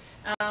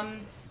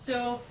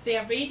 So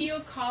they're radio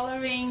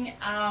collaring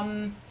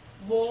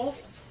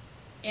wolves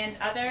and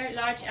other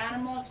large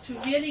animals to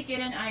really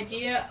get an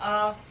idea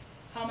of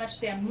how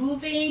much they're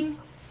moving,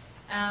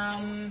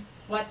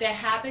 what their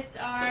habits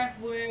are,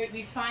 where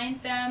we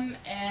find them,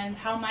 and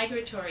how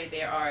migratory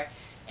they are.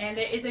 And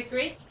there is a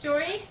great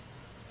story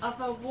of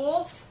a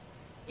wolf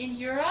in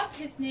Europe.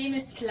 His name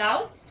is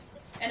Slouts,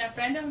 and a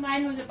friend of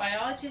mine who's a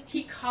biologist,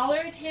 he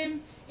collared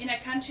him in a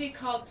country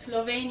called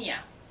Slovenia.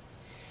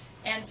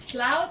 And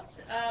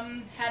Slouts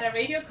had a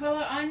radio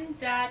collar on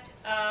that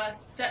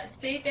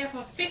stayed there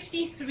for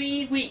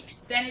 53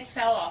 weeks. Then it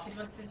fell off. It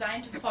was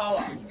designed to fall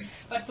off.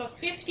 But for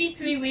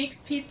 53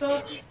 weeks,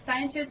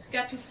 scientists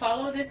got to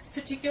follow this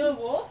particular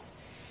wolf.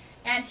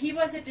 And he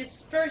was a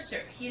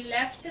disperser. He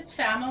left his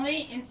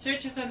family in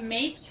search of a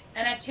mate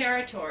and a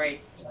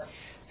territory.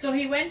 So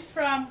he went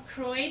from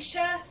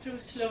Croatia through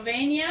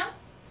Slovenia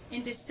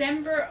in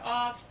December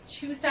of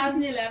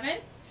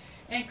 2011.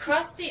 And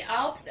crossed the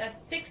Alps at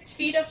 6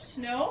 feet of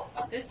snow,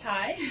 this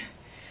high,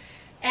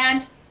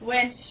 and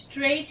went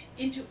straight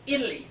into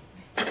Italy.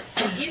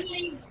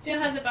 Italy still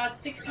has about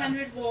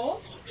 600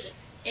 wolves,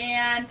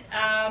 and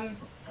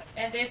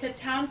there's a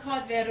town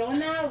called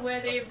Verona where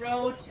they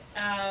wrote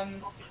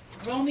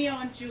Romeo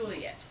and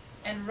Juliet.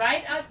 And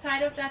right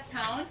outside of that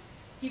town,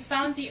 he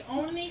found the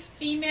only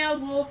female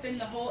wolf in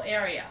the whole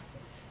area.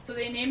 So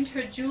they named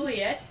her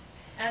Juliet,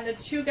 and the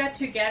two got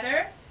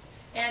together.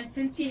 And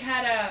since he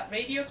had a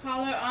radio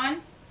collar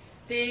on,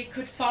 they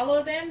could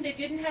follow them. They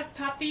didn't have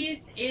puppies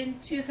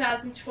in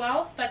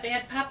 2012, but they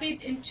had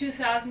puppies in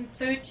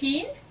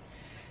 2013.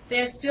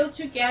 They're still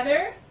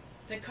together.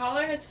 The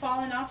collar has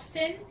fallen off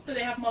since, so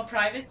they have more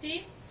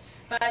privacy.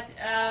 But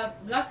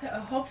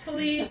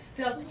hopefully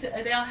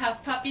they'll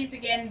have puppies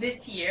again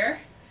this year.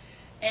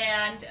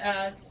 And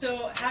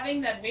so having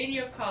that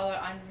radio collar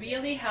on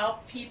really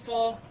helped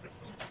people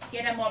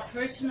get a more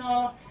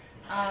personal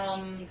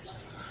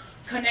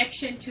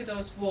connection to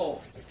those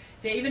wolves.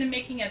 They're even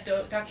making a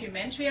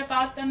documentary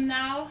about them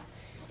now,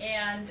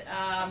 and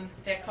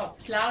they're called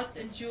Slouts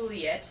and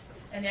Juliet,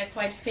 and they're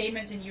quite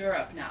famous in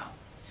Europe now.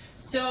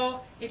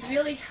 So it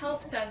really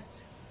helps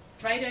us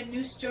write a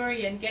new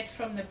story and get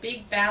from the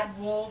big bad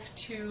wolf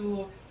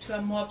to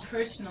a more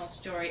personal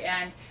story.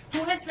 And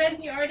who has read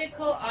the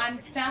article on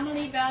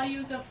family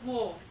values of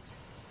wolves?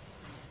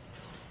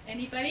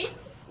 Anybody?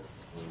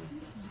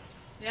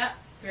 Yeah,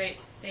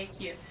 great, thank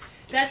you.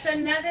 That's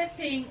another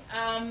thing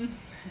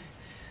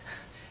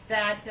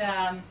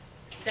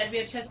that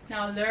we're just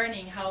now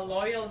learning, how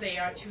loyal they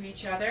are to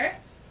each other,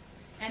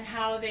 and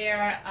how they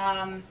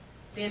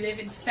live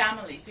in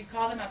families. We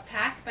call them a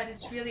pack, but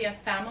it's really a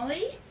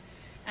family.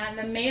 And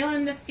the male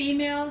and the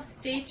female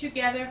stay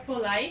together for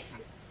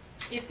life.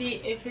 If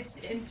it's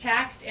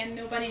intact and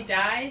nobody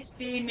dies,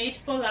 they mate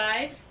for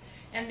life,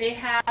 and they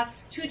have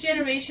 2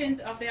 generations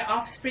of their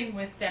offspring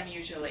with them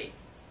usually.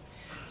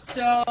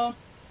 So,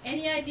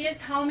 any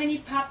ideas how many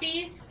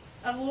puppies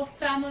a wolf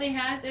family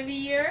has every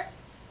year?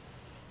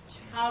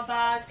 How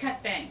about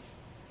Cutbank?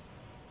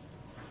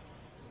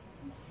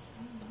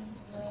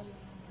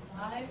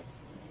 5.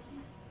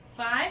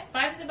 5?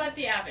 5 is about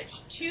the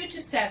average. 2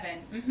 to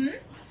 7.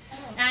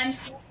 And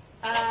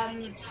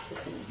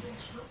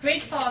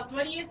Great Falls,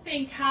 what do you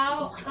think?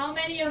 How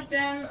many of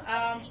them,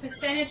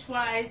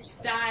 percentage-wise,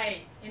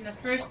 die in the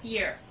first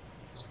year?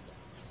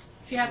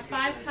 If you have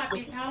 5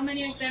 puppies, how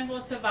many of them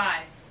will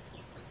survive?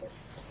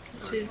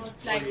 2.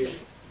 Most likely.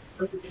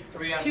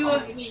 3 out of 2 or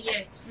 5. 3,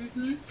 yes.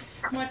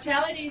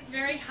 Mortality is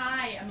very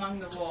high among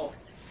the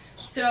wolves.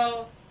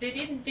 So they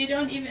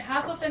don't even,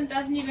 half of them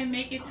doesn't even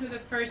make it through the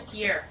first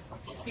year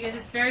because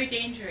it's very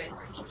dangerous.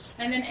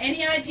 And then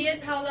any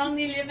ideas how long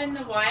they live in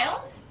the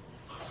wild?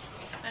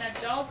 An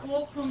adult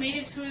wolf who made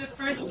it through the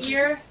first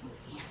year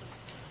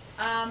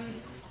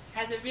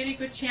has a really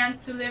good chance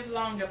to live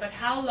longer. But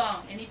how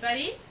long?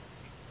 Anybody?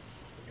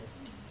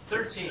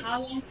 13.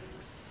 How long?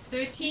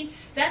 13.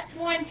 That's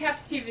more in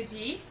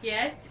captivity,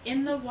 yes.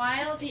 In the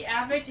wild, the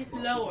average is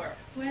lower.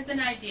 Who has an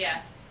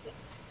idea?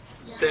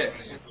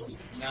 6.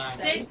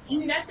 6?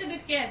 That's a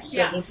good guess.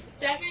 Yeah,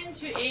 7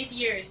 to 8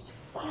 years.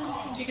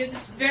 Because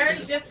it's very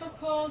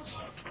difficult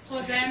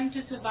for them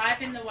to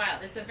survive in the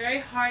wild. It's a very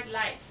hard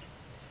life.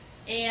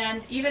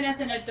 And even as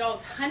an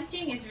adult,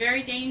 hunting is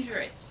very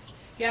dangerous.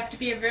 You have to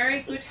be a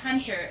very good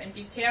hunter and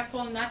be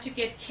careful not to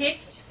get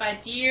kicked by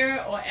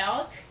deer or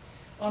elk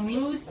or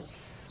moose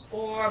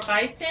or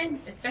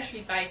bison,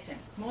 especially bison.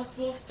 Most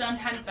wolves don't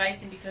hunt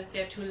bison because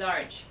they're too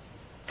large.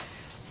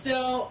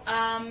 So,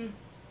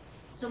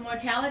 so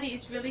mortality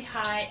is really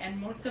high, and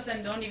most of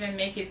them don't even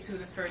make it through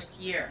the first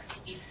year.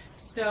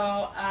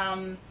 So,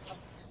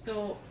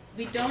 so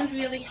we don't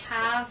really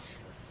have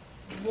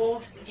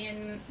wolves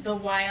in the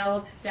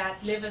wild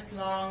that live as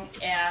long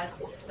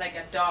as like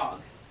a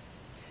dog.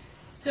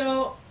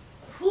 So,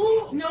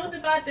 who knows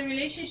about the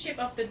relationship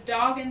of the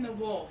dog and the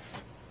wolf?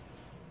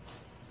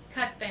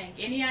 Cutbank,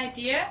 any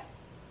idea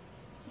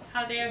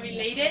how they are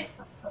related?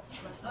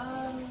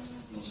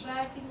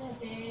 Back in the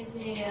day,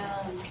 they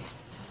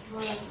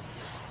were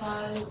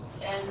close,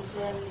 and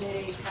then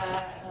they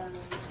got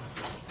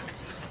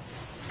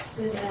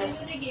Say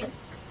it again.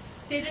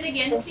 Say it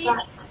again,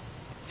 please.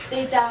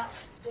 They got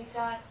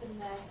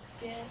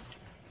domesticated.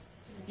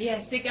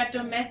 Yes, they got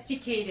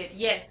domesticated.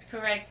 Yes,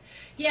 correct.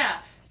 Yeah,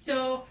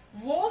 so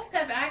wolves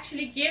have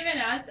actually given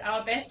us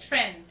our best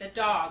friend, the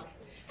dog,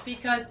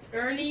 because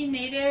early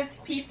native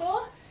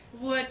people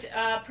would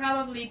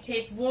probably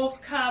take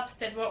wolf cubs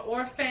that were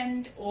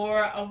orphaned,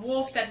 or a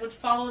wolf that would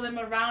follow them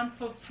around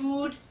for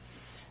food,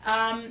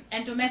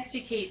 and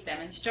domesticate them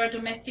and start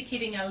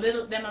domesticating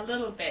them a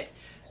little bit.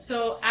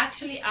 So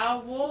actually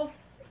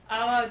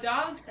our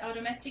dogs, our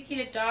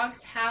domesticated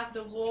dogs, have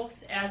the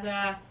wolves as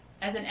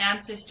an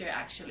ancestor.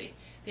 Actually,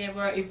 they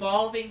were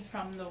evolving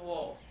from the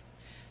wolf.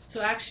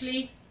 So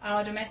actually,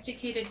 our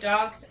domesticated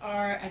dogs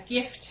are a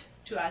gift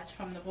to us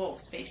from the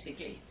wolves,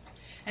 basically.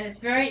 And it's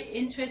very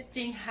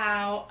interesting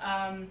how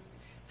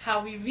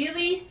we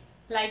really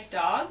like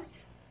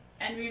dogs,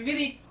 and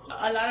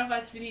a lot of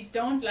us really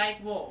don't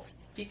like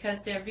wolves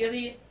because they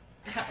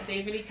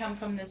really come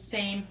from the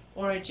same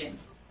origin.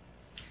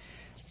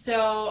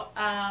 So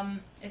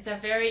it's a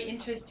very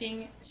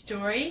interesting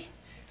story,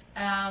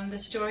 the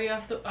story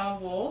of our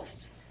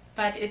wolves,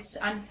 but it's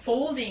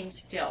unfolding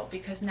still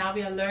because now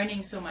we are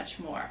learning so much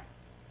more.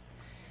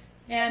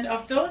 And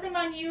of those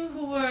among you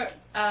who were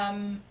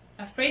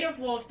afraid of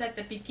wolves at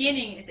the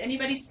beginning, is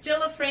anybody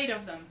still afraid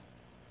of them?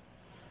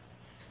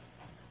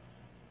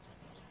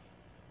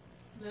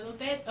 A little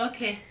bit?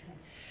 Okay.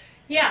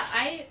 Yeah,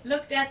 I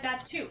looked at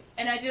that too,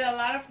 and I did a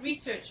lot of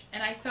research,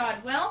 and I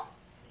thought, well,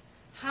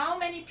 how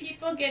many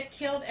people get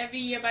killed every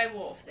year by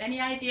wolves? Any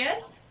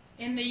ideas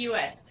in the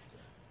U.S.?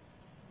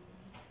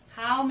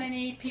 How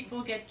many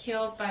people get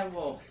killed by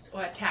wolves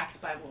or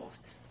attacked by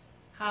wolves?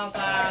 How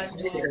about...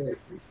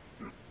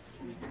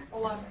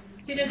 11.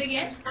 Say that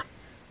again?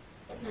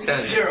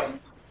 10. 0.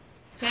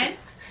 10?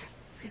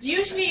 It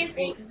usually is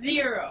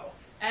 0.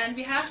 And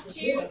we have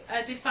to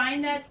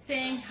define that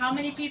saying how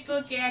many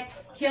people get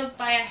killed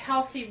by a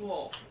healthy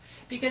wolf.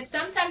 Because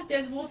sometimes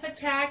there's wolf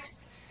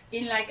attacks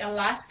in like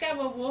Alaska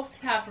where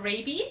wolves have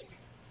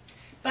rabies.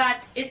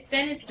 But it's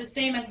the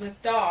same as with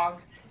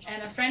dogs.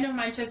 And a friend of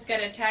mine just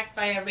got attacked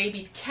by a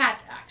rabid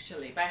cat,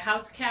 actually, by a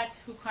house cat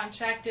who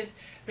contracted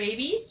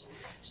rabies.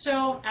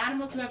 So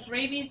animals who have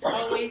rabies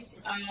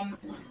always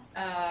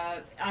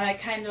are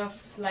kind of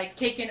like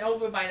taken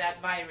over by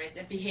that virus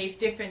and behave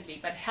differently.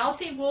 But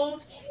healthy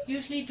wolves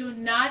usually do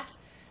not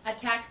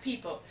attack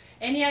people.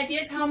 Any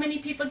ideas how many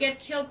people get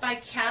killed by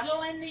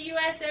cattle in the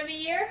U.S. every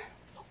year?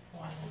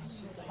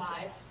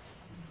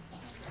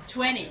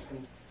 20.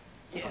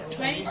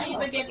 20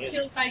 people get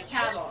killed by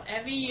cattle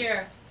every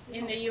year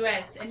in the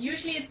U.S. And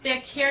usually it's their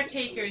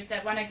caretakers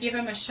that want to give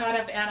them a shot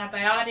of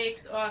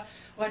antibiotics or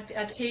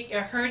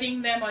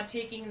hurting them or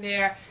taking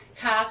their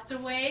calves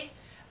away.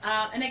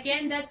 And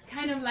again, that's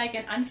kind of like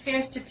an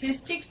unfair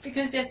statistics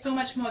because there's so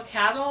much more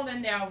cattle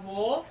than there are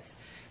wolves.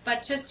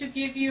 But just to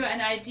give you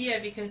an idea,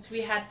 because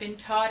we had been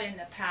taught in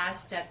the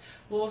past that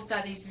wolves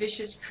are these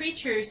vicious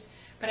creatures,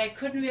 but I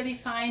couldn't really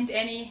find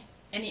any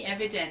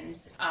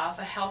evidence of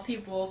a healthy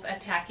wolf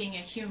attacking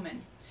a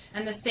human.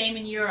 And the same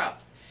in Europe.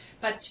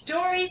 But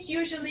stories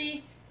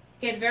usually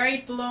get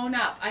very blown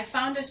up. I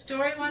found a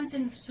story once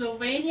in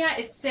Slovenia.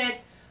 It said,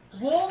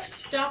 wolf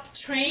stopped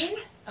train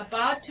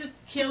about to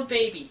kill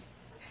baby.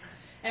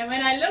 And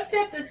when I looked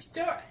at the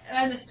story,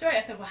 I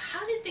thought, well,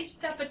 how did they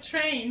stop a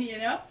train, you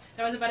know?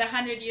 That was about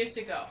 100 years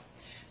ago.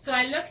 So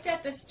I looked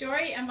at the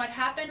story, and what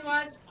happened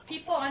was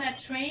people on a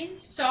train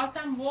saw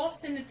some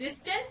wolves in the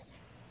distance,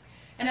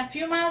 and a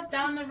few miles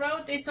down the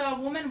road, they saw a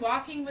woman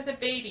walking with a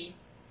baby.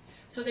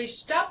 So they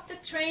stopped the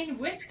train,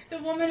 whisked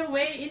the woman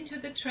away into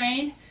the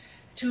train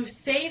to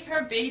save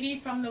her baby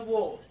from the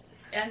wolves.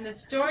 And the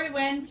story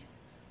went,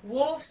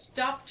 wolf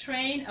stopped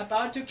train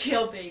about to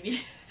kill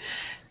baby.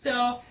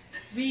 So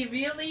we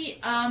really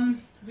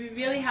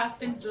have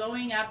been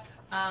blowing up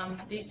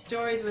these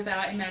stories with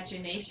our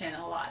imagination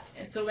a lot.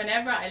 And so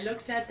whenever I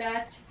looked at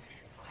that,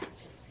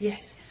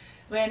 yes,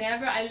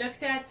 whenever I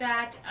looked at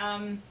that,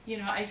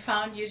 I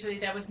found usually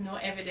there was no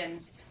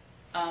evidence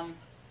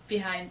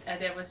behind,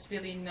 there was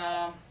really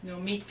no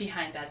meat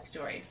behind that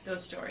story,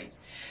 those stories.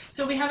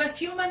 So we have a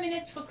few more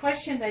minutes for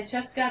questions. I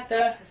just got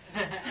the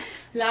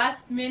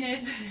last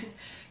minute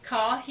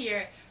call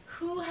here.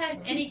 Who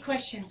has any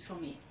questions for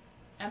me?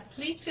 And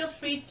please feel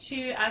free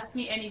to ask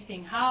me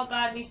anything. How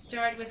about we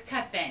start with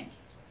Cutbank?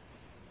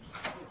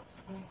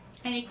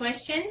 Any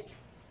questions?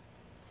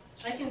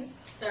 I can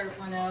start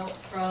one out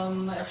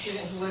from a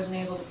student who wasn't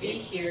able to be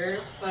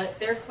here, but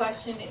their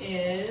question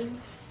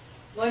is,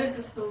 what is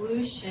the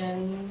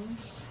solution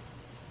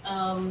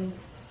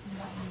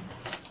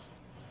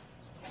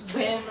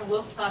when the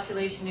wolf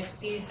population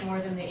exceeds more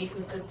than the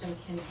ecosystem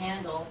can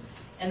handle,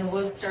 and the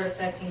wolves start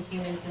affecting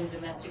humans and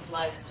domestic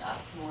livestock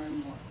more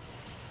and more?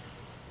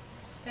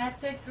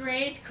 That's a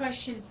great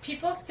question.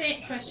 People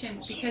think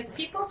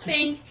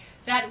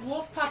that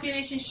wolf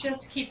populations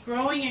just keep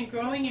growing and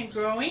growing and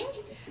growing,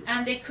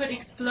 and they could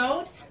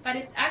explode, but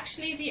it's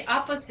actually the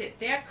opposite.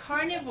 They're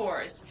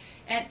carnivores,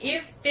 and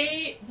if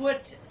they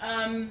would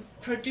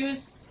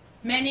produce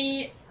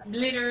many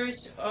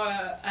litters,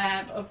 or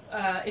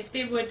if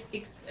they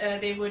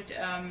would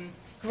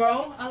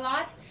grow a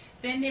lot,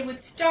 then they would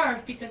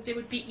starve because they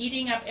would be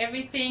eating up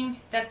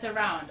everything that's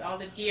around, all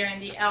the deer and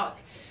the elk.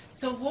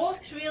 So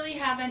wolves really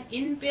have an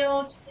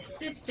inbuilt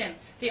system.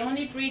 They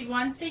only breed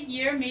once a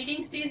year.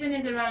 Mating season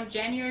is around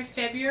January,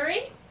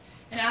 February.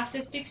 And after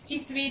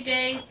 63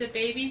 days, the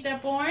babies are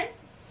born.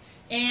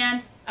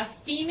 And a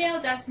female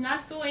does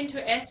not go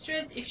into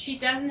estrus if she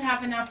doesn't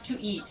have enough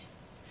to eat.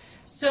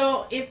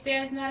 So if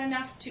there's not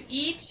enough to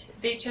eat,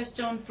 they just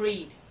don't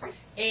breed.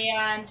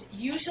 And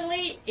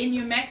usually in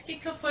New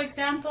Mexico, for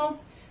example,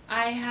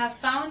 I have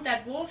found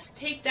that wolves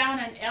take down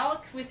an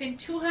elk within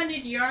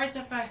 200 yards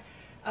of a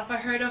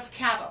herd of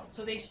cattle.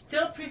 So they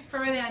still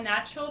prefer their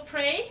natural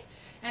prey.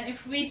 And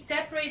if we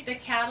separate the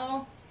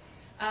cattle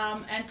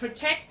and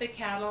protect the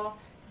cattle,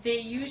 they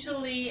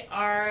usually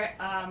are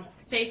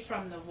safe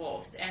from the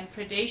wolves, and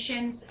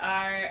predations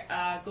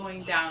are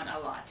going down a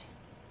lot.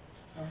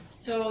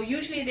 So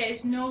usually there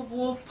is no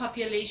wolf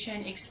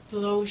population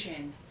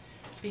explosion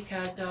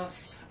because of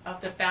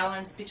the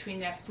balance between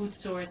their food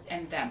source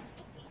and them.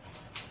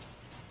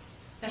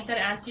 Does that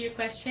answer your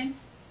question?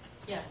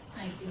 Yes,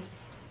 thank you.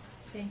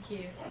 Thank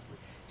you.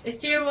 Is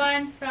there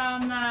one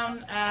from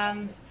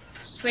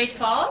Great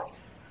Falls?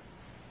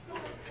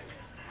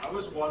 I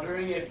was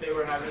wondering if they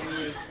were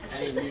having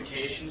any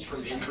mutations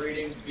from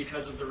inbreeding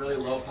because of the really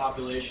low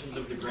populations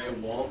of the gray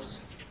wolves,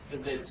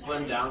 because they'd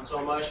slimmed down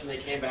so much and they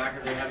came back.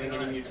 Are they having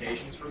any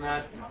mutations from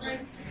that?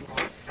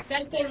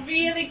 That's a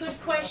really good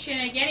question.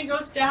 Again, it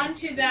goes down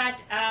to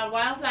that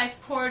wildlife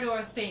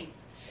corridor thing.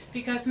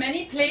 Because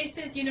many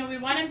places, we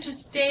want them to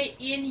stay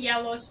in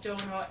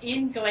Yellowstone or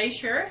in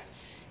Glacier.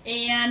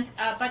 And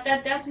but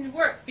that doesn't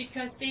work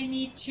because they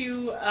need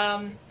to,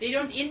 they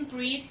don't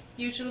inbreed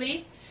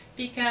usually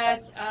because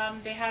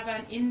they have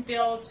an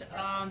inbuilt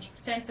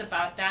sense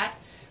about that.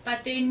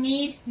 But they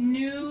need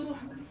new,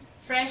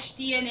 fresh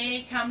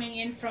DNA coming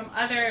in from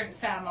other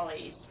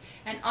families.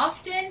 And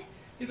often,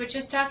 we were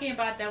just talking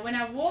about that, when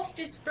a wolf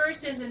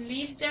disperses and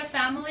leaves their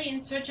family in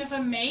search of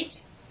a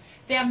mate,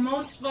 they're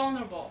most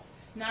vulnerable.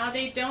 Now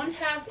they don't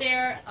have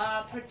their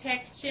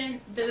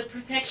protection, the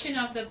protection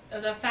of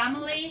the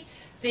family.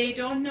 They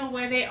don't know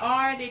where they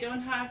are. They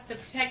don't have the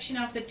protection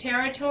of the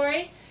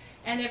territory,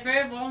 and they're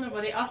very vulnerable.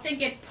 They often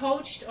get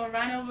poached or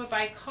run over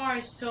by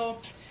cars.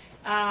 So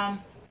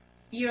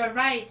you're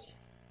right.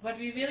 What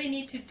we really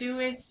need to do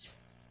is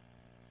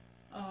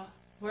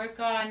work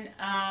on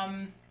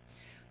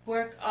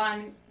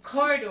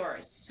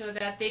corridors so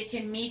that they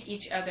can meet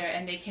each other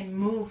and they can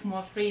move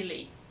more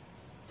freely.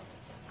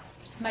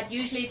 But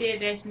usually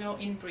there's no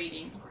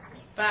inbreeding.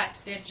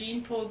 But their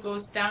gene pool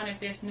goes down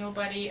if there's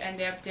nobody, and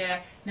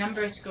their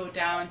numbers go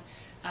down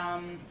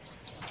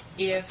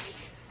if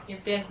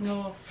there's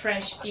no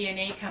fresh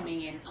DNA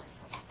coming in.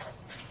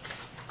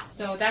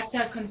 So that's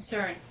a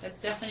concern. That's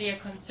definitely a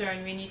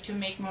concern. We need to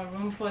make more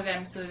room for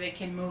them so they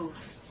can move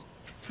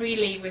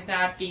freely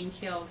without being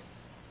killed.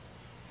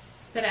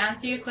 Does that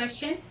answer your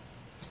question?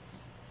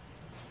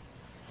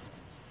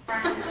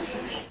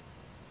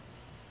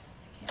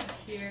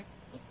 Here.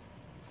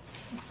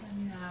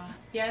 No.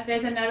 Yeah,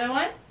 there's another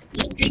one.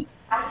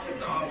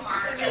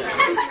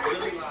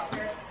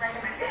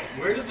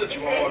 Where did the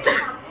Chihuahua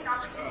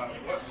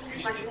what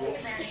species of wolf?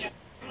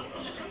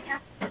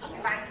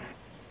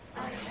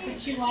 The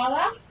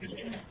Chihuahua?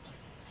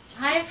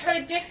 I've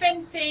heard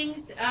different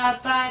things,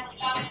 but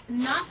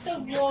not the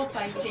wolf,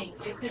 I think.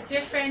 It's a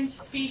different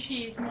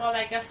species, more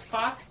like a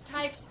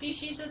fox-type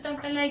species or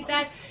something like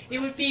that. It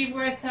would be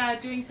worth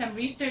doing some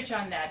research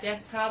on that.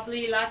 There's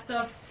probably lots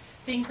of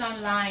things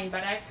online,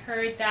 but I've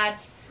heard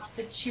that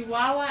the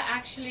Chihuahua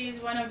actually is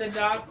one of the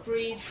dog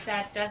breeds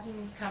that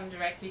doesn't come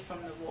directly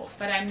from the wolf,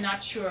 but I'm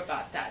not sure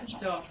about that.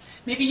 So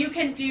maybe you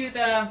can do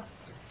the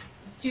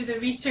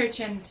research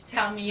and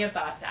tell me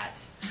about that.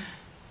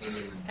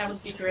 That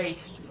would be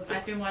great.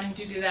 I've been wanting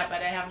to do that,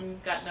 but I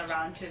haven't gotten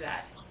around to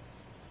that.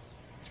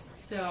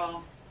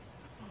 So,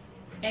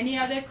 any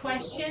other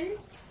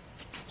questions?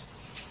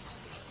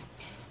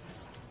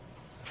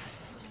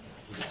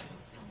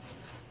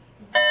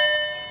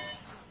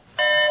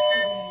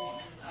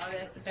 Oh,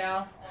 there's the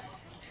bell.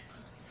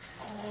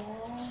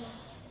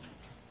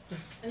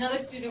 Another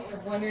student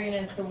was wondering,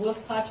 as the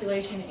wolf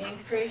population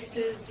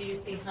increases, do you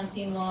see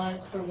hunting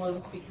laws for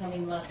wolves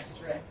becoming less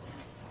strict?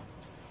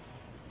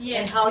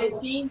 Yes, and how we've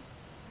seen.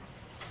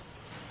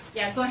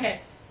 Yeah, go ahead.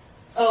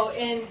 Oh,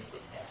 and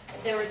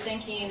they were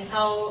thinking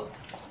how,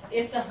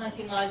 if the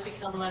hunting laws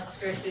become less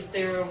strict, is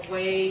there a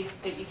way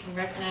that you can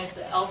recognize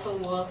the alpha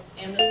wolf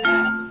and the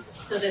pack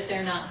so that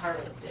they're not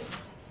harvested?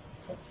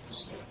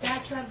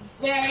 That's a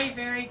very,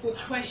 very good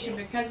question,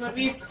 because what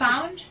we've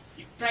found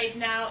right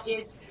now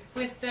is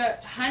with the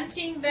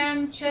hunting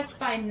them just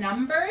by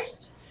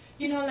numbers,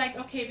 you know, like,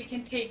 okay, we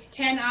can take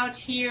 10 out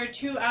here,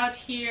 2 out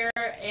here,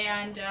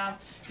 and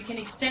we can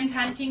extend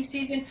hunting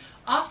season.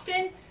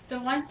 Often, the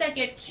ones that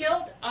get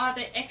killed are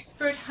the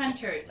expert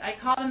hunters. I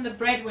call them the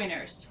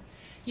breadwinners.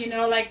 You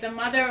know, like the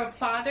mother or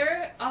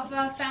father of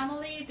a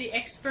family, the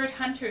expert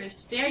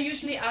hunters. They're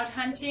usually out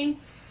hunting,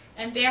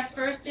 and they're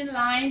first in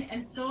line,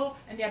 and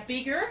they're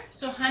bigger,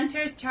 so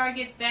hunters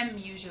target them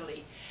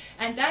usually.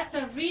 And that's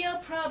a real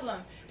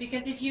problem,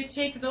 because if you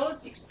take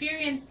those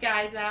experienced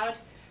guys out,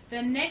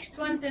 the next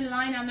ones in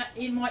line are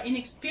more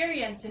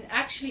inexperienced, and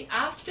actually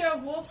after a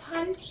wolf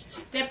hunt,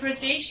 their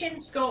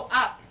predations go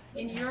up.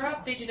 In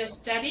Europe, they did a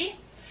study.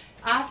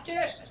 After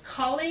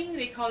culling,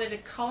 they call it a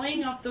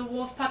culling of the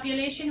wolf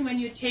population, when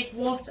you take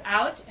wolves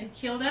out and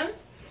kill them,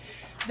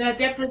 the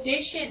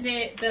depredation,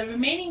 the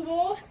remaining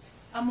wolves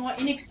are more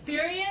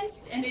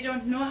inexperienced, and they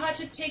don't know how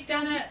to take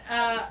down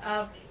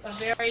a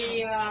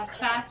very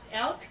fast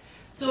elk,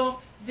 so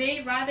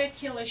they rather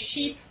kill a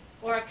sheep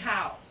or a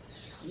cow.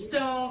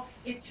 So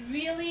it's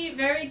really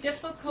very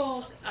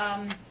difficult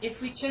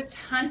if we just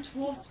hunt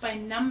wolves by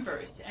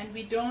numbers and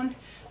we don't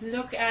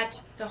look at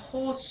the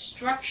whole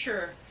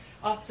structure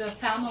of the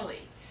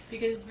family,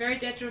 because it's very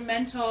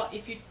detrimental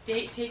if you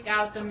take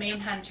out the main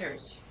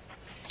hunters.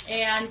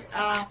 And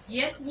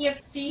yes, we have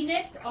seen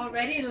it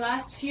already. The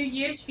last few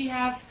years we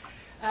have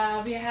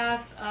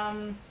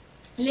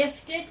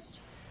lifted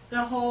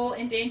the whole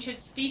endangered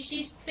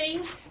species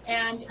thing,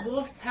 and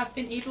wolves have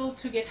been able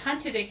to get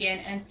hunted again.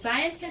 And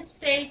scientists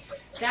say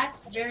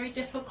that's very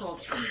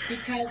difficult,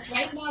 because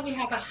right now we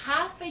have a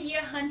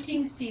half-a-year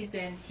hunting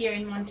season here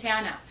in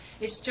Montana.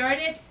 It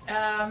started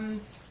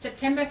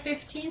September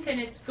 15th, and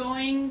it's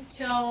going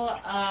till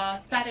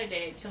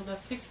Saturday, till the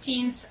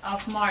 15th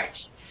of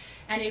March.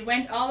 And it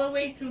went all the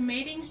way through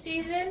mating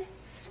season,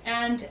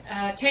 and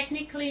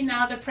technically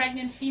now the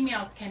pregnant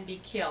females can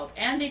be killed.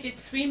 And they did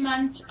 3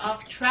 months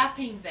of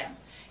trapping them.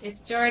 It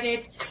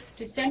started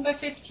December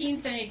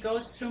 15th and it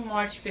goes through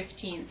March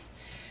 15th.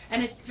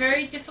 And it's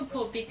very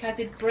difficult because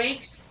it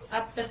breaks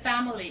up the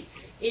family.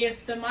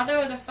 If the mother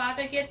or the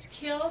father gets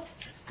killed,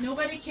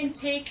 nobody can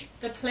take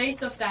the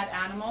place of that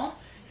animal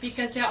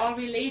because they're all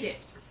related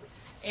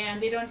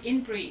and they don't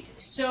inbreed.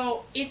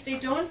 So if they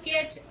don't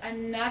get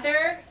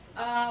another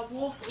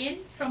wolf in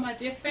from a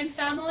different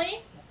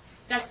family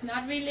that's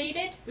not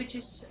related, which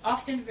is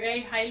often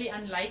very highly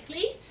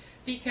unlikely,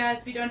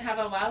 because we don't have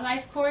a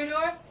wildlife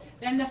corridor,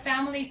 then the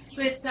family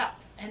splits up,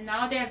 and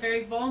now they're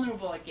very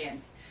vulnerable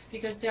again,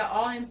 because they're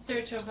all in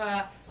search of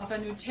a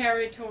new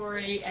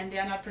territory, and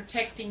they're not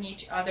protecting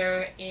each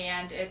other,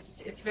 and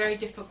it's very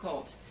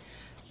difficult.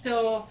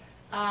 So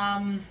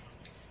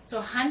so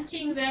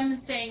hunting them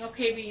and saying,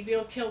 okay, we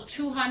will kill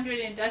 200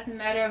 and it doesn't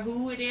matter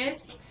who it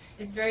is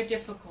very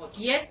difficult.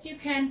 Yes, you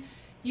can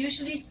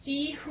usually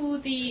see who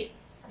we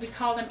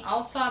call them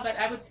alpha, but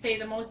I would say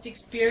the most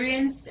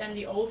experienced and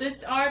the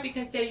oldest are,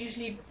 because they're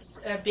usually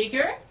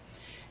bigger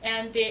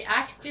and they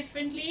act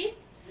differently,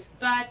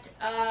 but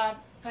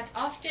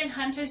often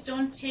hunters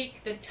don't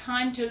take the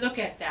time to look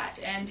at that,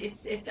 and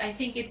I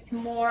think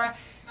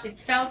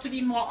it's felt to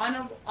be more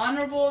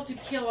honorable to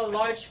kill a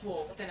large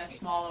wolf than a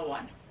smaller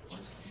one.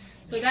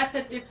 So that's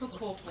a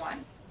difficult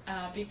one,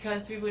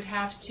 because we would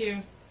have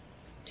to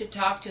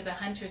talk to the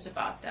hunters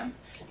about them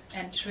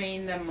and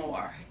train them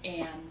more,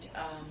 and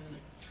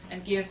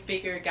give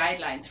bigger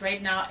guidelines.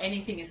 Right now,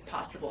 anything is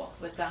possible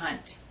with the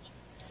hunt.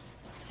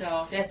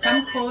 So there's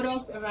some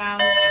quotas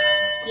around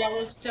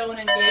Yellowstone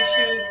and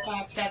Glacier,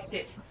 but that's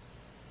it.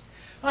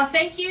 Well,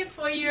 thank you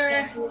for your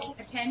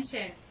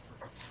attention.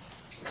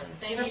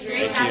 Thank That's you.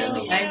 great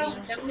having you. Thanks.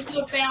 That was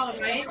your bell,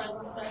 right?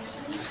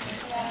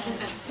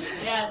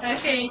 Yes.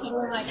 Okay.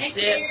 Thank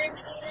See ya. you.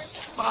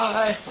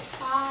 Bye.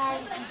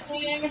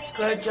 Bye.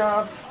 Good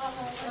job.